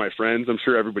talked to my friends. I'm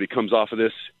sure everybody comes off of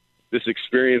this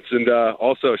experience. And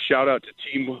also, shout out to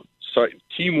Team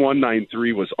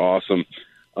 193 was awesome.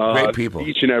 Great people.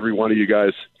 Each and every one of you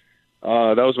guys.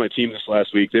 That was my team this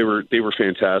last week. They were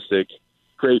fantastic.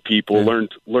 Great people.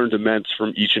 Learned immense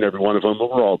from each and every one of them.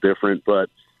 We're all different,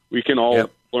 but we can all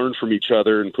learn from each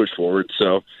other and push forward.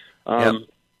 So.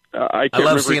 I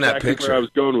love seeing that picture. Where I was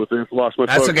going with it. Lost my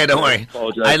That's focus. Okay. Don't worry.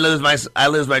 I lose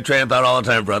my train of thought all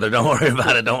the time, brother. Don't worry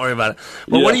about it.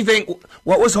 But what do you think?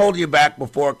 What was holding you back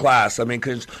before class? I mean,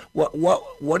 because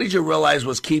what did you realize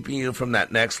was keeping you from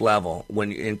that next level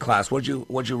when in class? What you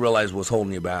realize was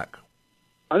holding you back?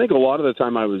 I think a lot of the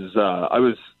time I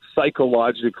was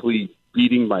psychologically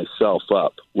beating myself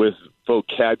up with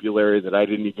vocabulary that I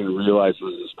didn't even realize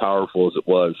was as powerful as it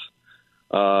was.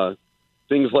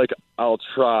 Things like, I'll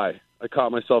try. I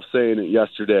caught myself saying it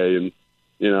yesterday, and,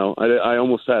 I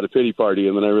almost had a pity party,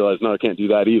 and then I realized, no, I can't do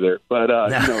that either. But,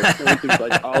 saying things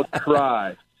like, I'll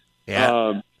cry.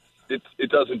 Yeah.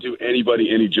 It doesn't do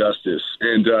anybody any justice.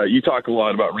 And you talk a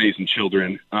lot about raising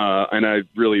children, and I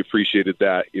really appreciated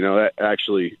that. That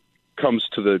actually cuts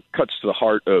to the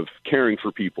heart of caring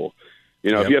for people.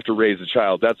 If you have to raise a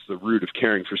child, that's the root of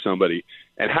caring for somebody.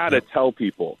 And how to tell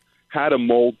people, how to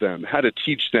mold them, how to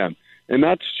teach them. And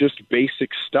that's just basic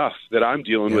stuff that I'm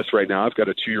dealing with right now. I've got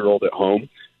a 2-year-old at home,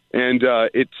 and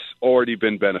it's already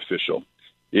been beneficial.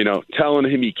 Telling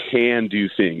him he can do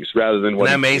things rather than what.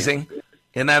 Isn't that amazing?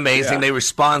 Isn't that amazing? Yeah. They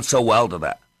respond so well to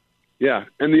that. Yeah,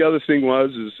 and the other thing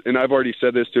and I've already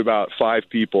said this to about 5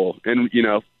 people, and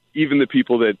even the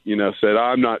people that said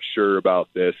I'm not sure about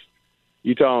this,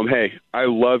 you tell them, hey, I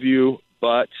love you,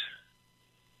 but,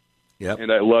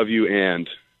 and I love you, and.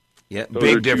 Yeah, those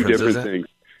big are difference, two different isn't it? things.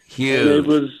 Huge.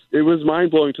 And it was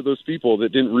mind blowing to those people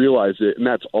that didn't realize it, and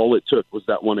that's all it took was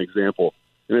that one example.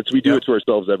 And we do it to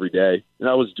ourselves every day. And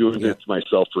I was doing it to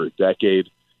myself for a decade.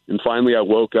 And finally, I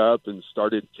woke up and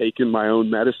started taking my own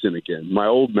medicine again, my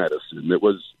old medicine. That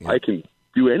was I can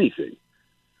do anything.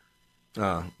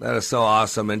 Oh, that is so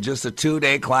awesome. And just a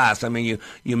 2-day class. I mean,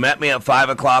 you met me at 5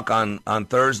 o'clock on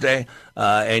Thursday,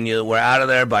 and you were out of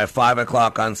there by 5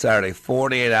 o'clock on Saturday,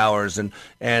 48 hours. And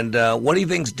what do you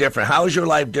think's different? How is your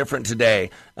life different today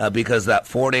because of that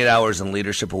 48 hours in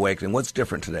Leadership Awakening? What's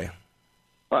different today?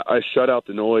 I shut out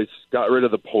the noise, got rid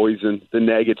of the poison, the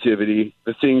negativity,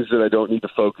 the things that I don't need to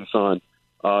focus on.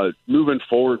 Moving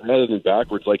forward rather than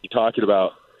backwards, like you're talking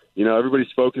about.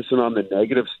 Everybody's focusing on the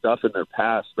negative stuff in their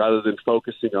past rather than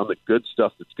focusing on the good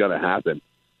stuff that's going to happen.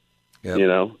 Yep.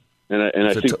 And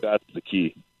I think that's the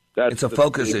key. It's a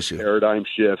focus issue. Paradigm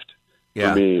shift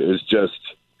for me is just,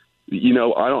 I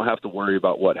don't have to worry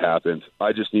about what happened.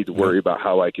 I just need to worry about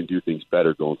how I can do things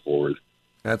better going forward.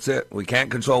 That's it. We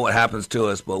can't control what happens to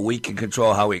us, but we can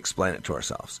control how we explain it to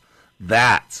ourselves.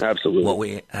 That's absolutely what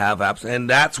we have, and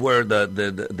that's where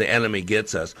the enemy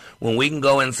gets us. When we can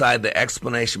go inside the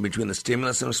explanation between the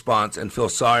stimulus and response and feel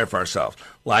sorry for ourselves.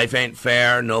 Life ain't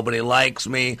fair. Nobody likes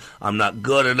me. I'm not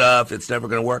good enough. It's never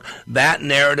going to work. That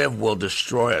narrative will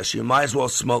destroy us. You might as well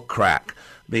smoke crack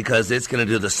because it's going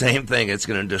to do the same thing. It's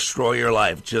going to destroy your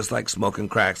life, just like smoking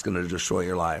crack is going to destroy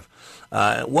your life.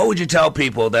 What would you tell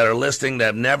people that are listening that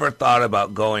have never thought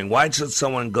about going? Why should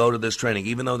someone go to this training,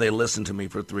 even though they listened to me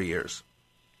for 3 years?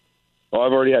 Well,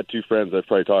 I've already had 2 friends I've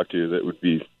probably talked to that would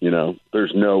be,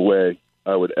 there's no way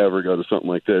I would ever go to something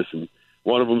like this. And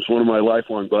one of them's one of my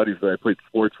lifelong buddies that I played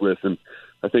sports with, and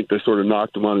I think they sort of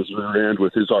knocked him on his rear end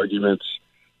with his arguments.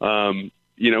 We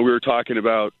were talking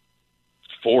about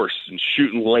force and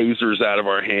shooting lasers out of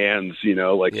our hands,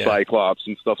 like Cyclops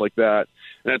and stuff like that.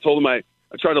 And I told him I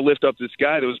tried to lift up this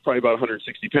guy that was probably about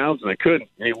 160 pounds, and I couldn't.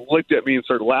 And he looked at me and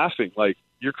started laughing, like,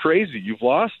 you're crazy. You've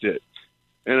lost it.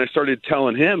 And I started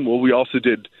telling him, well, we also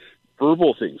did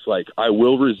verbal things like I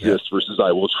will resist versus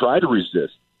I will try to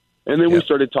resist. And then we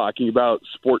started talking about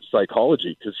sports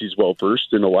psychology because he's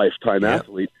well-versed and a lifetime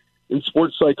athlete. And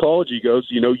sports psychology goes,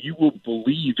 you will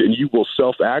believe and you will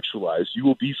self-actualize. You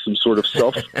will be some sort of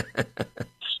self-seeking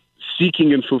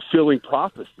and fulfilling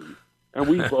prophecy. And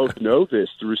we both know this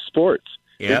through sports.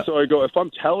 Yep. And so I go, if I'm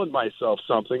telling myself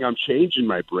something, I'm changing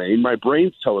my brain. My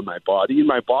brain's telling my body, and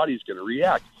my body's going to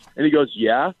react. And he goes,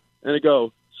 yeah. And I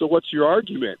go, so what's your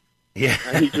argument? Yeah.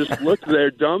 And he just looked there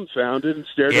dumbfounded and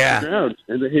stared at the ground.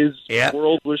 And his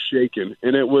world was shaken.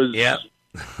 And it was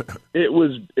it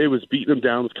was beating him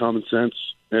down with common sense.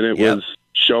 And it was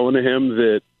showing to him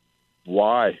that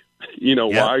why?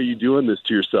 Why are you doing this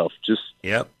to yourself? Just,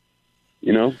 It's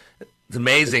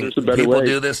amazing. People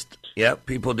do this. Yep,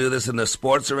 people do this in the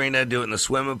sports arena, do it in the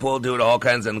swimming pool, do it all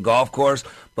kinds in the golf course.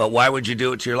 But why would you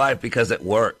do it to your life? Because it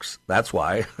works. That's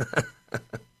why.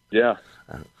 Yeah.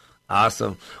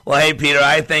 Awesome. Well, hey, Peter,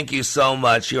 I thank you so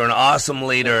much. You're an awesome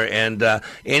leader. And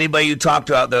anybody you talk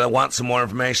to out there that wants some more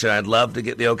information, I'd love to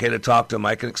get the okay to talk to them.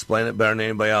 I can explain it better than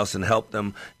anybody else and help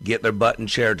them get their butt in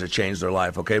chair to change their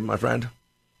life. Okay, my friend?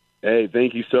 Hey,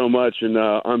 thank you so much, and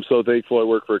I'm so thankful I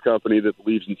work for a company that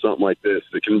believes in something like this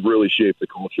that can really shape the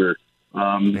culture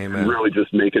and really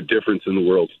just make a difference in the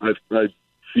world. I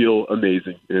feel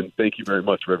amazing, and thank you very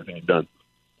much for everything you've done.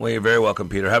 Well, you're very welcome,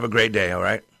 Peter. Have a great day, all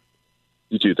right?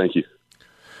 You too. Thank you.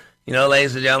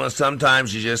 Ladies and gentlemen,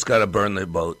 sometimes you just got to burn the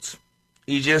boats.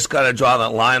 You just got to draw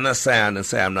that line in the sand and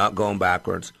say, I'm not going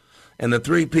backwards. And the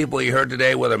 3 people you heard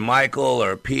today, whether Michael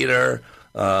or Peter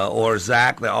or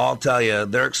Zach, they all tell you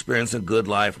they're experiencing a good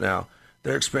life now.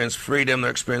 They're experiencing freedom.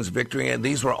 They're experiencing victory. And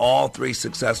these were all 3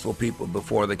 successful people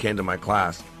before they came to my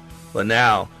class. But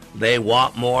now They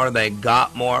want more. They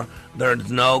got more.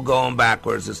 There's no going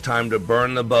backwards. It's time to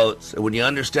burn the boats. And when you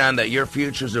understand that your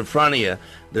future's in front of you,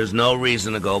 there's no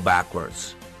reason to go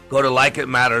backwards. Go to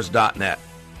likeitmatters.net.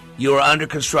 You are under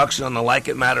construction on the Like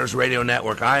It Matters Radio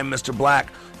Network. I am Mr.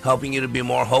 Black, helping you to be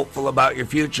more hopeful about your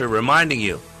future, reminding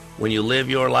you, when you live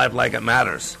your life like it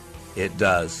matters, it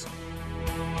does.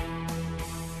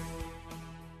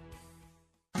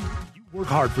 Work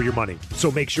hard for your money,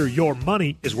 so make sure your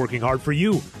money is working hard for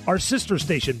you. Our sister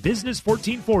station, Business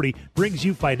 1440, brings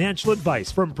you financial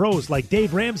advice from pros like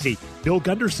Dave Ramsey, Bill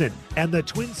Gunderson, and the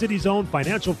Twin Cities' own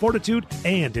Financial Fortitude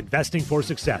and Investing for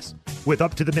Success. With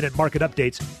up-to-the-minute market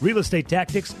updates, real estate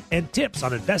tactics, and tips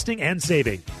on investing and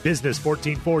saving, Business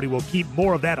 1440 will keep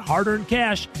more of that hard-earned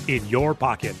cash in your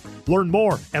pocket. Learn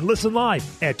more and listen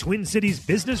live at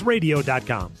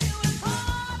TwinCitiesBusinessRadio.com.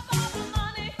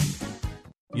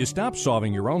 You stopped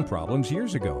solving your own problems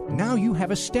years ago. Now you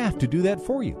have a staff to do that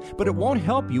for you. But it won't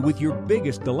help you with your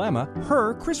biggest dilemma,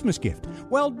 her Christmas gift.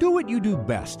 Well, do what you do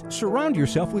best. Surround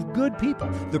yourself with good people,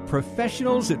 the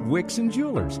professionals at Wixon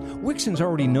Jewelers. Wixon's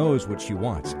already knows what she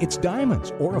wants. It's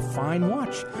diamonds or a fine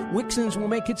watch. Wixon's will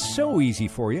make it so easy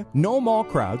for you. No mall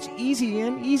crowds, easy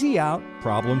in, easy out,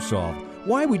 problem solved.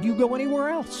 Why would you go anywhere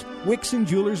else? Wixon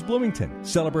Jewelers Bloomington,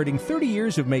 celebrating 30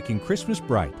 years of making Christmas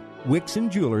bright.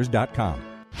 WixonJewelers.com.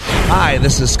 Hi,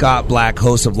 this is Scott Black,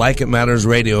 host of Like It Matters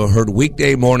Radio, heard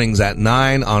weekday mornings at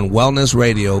 9 on Wellness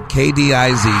Radio,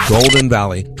 KDIZ, Golden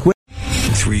Valley.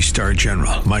 3-star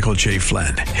General Michael J.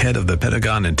 Flynn, head of the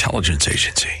Pentagon Intelligence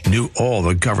Agency, knew all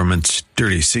the government's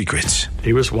dirty secrets.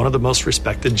 He was one of the most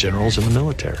respected generals in the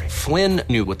military. Flynn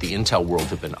knew what the intel world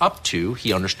had been up to.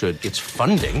 He understood its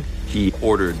funding. He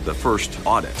ordered the first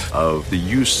audit of the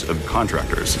use of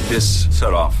contractors. This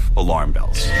set off alarm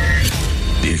bells.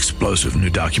 The explosive new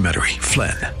documentary,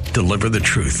 Flynn, Deliver the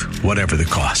Truth, Whatever the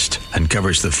Cost,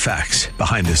 uncovers the facts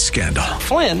behind this scandal.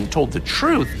 Flynn told the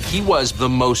truth. He was the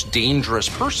most dangerous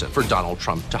person for Donald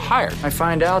Trump to hire. I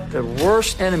find out the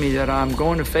worst enemy that I'm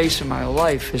going to face in my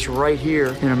life is right here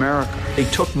in America. They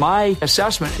took my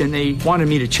assessment and they wanted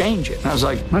me to change it. And I was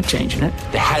like, I'm not changing it.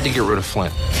 They had to get rid of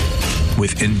Flynn.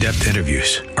 With in-depth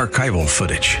interviews, archival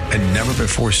footage, and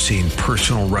never-before-seen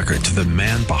personal records of the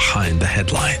man behind the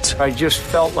headlines. I just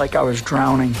felt like I was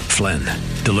drowning. Flynn,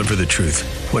 Deliver the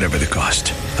Truth, Whatever the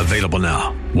Cost. Available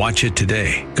now. Watch it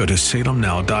today. Go to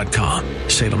salemnow.com.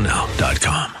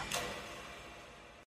 salemnow.com.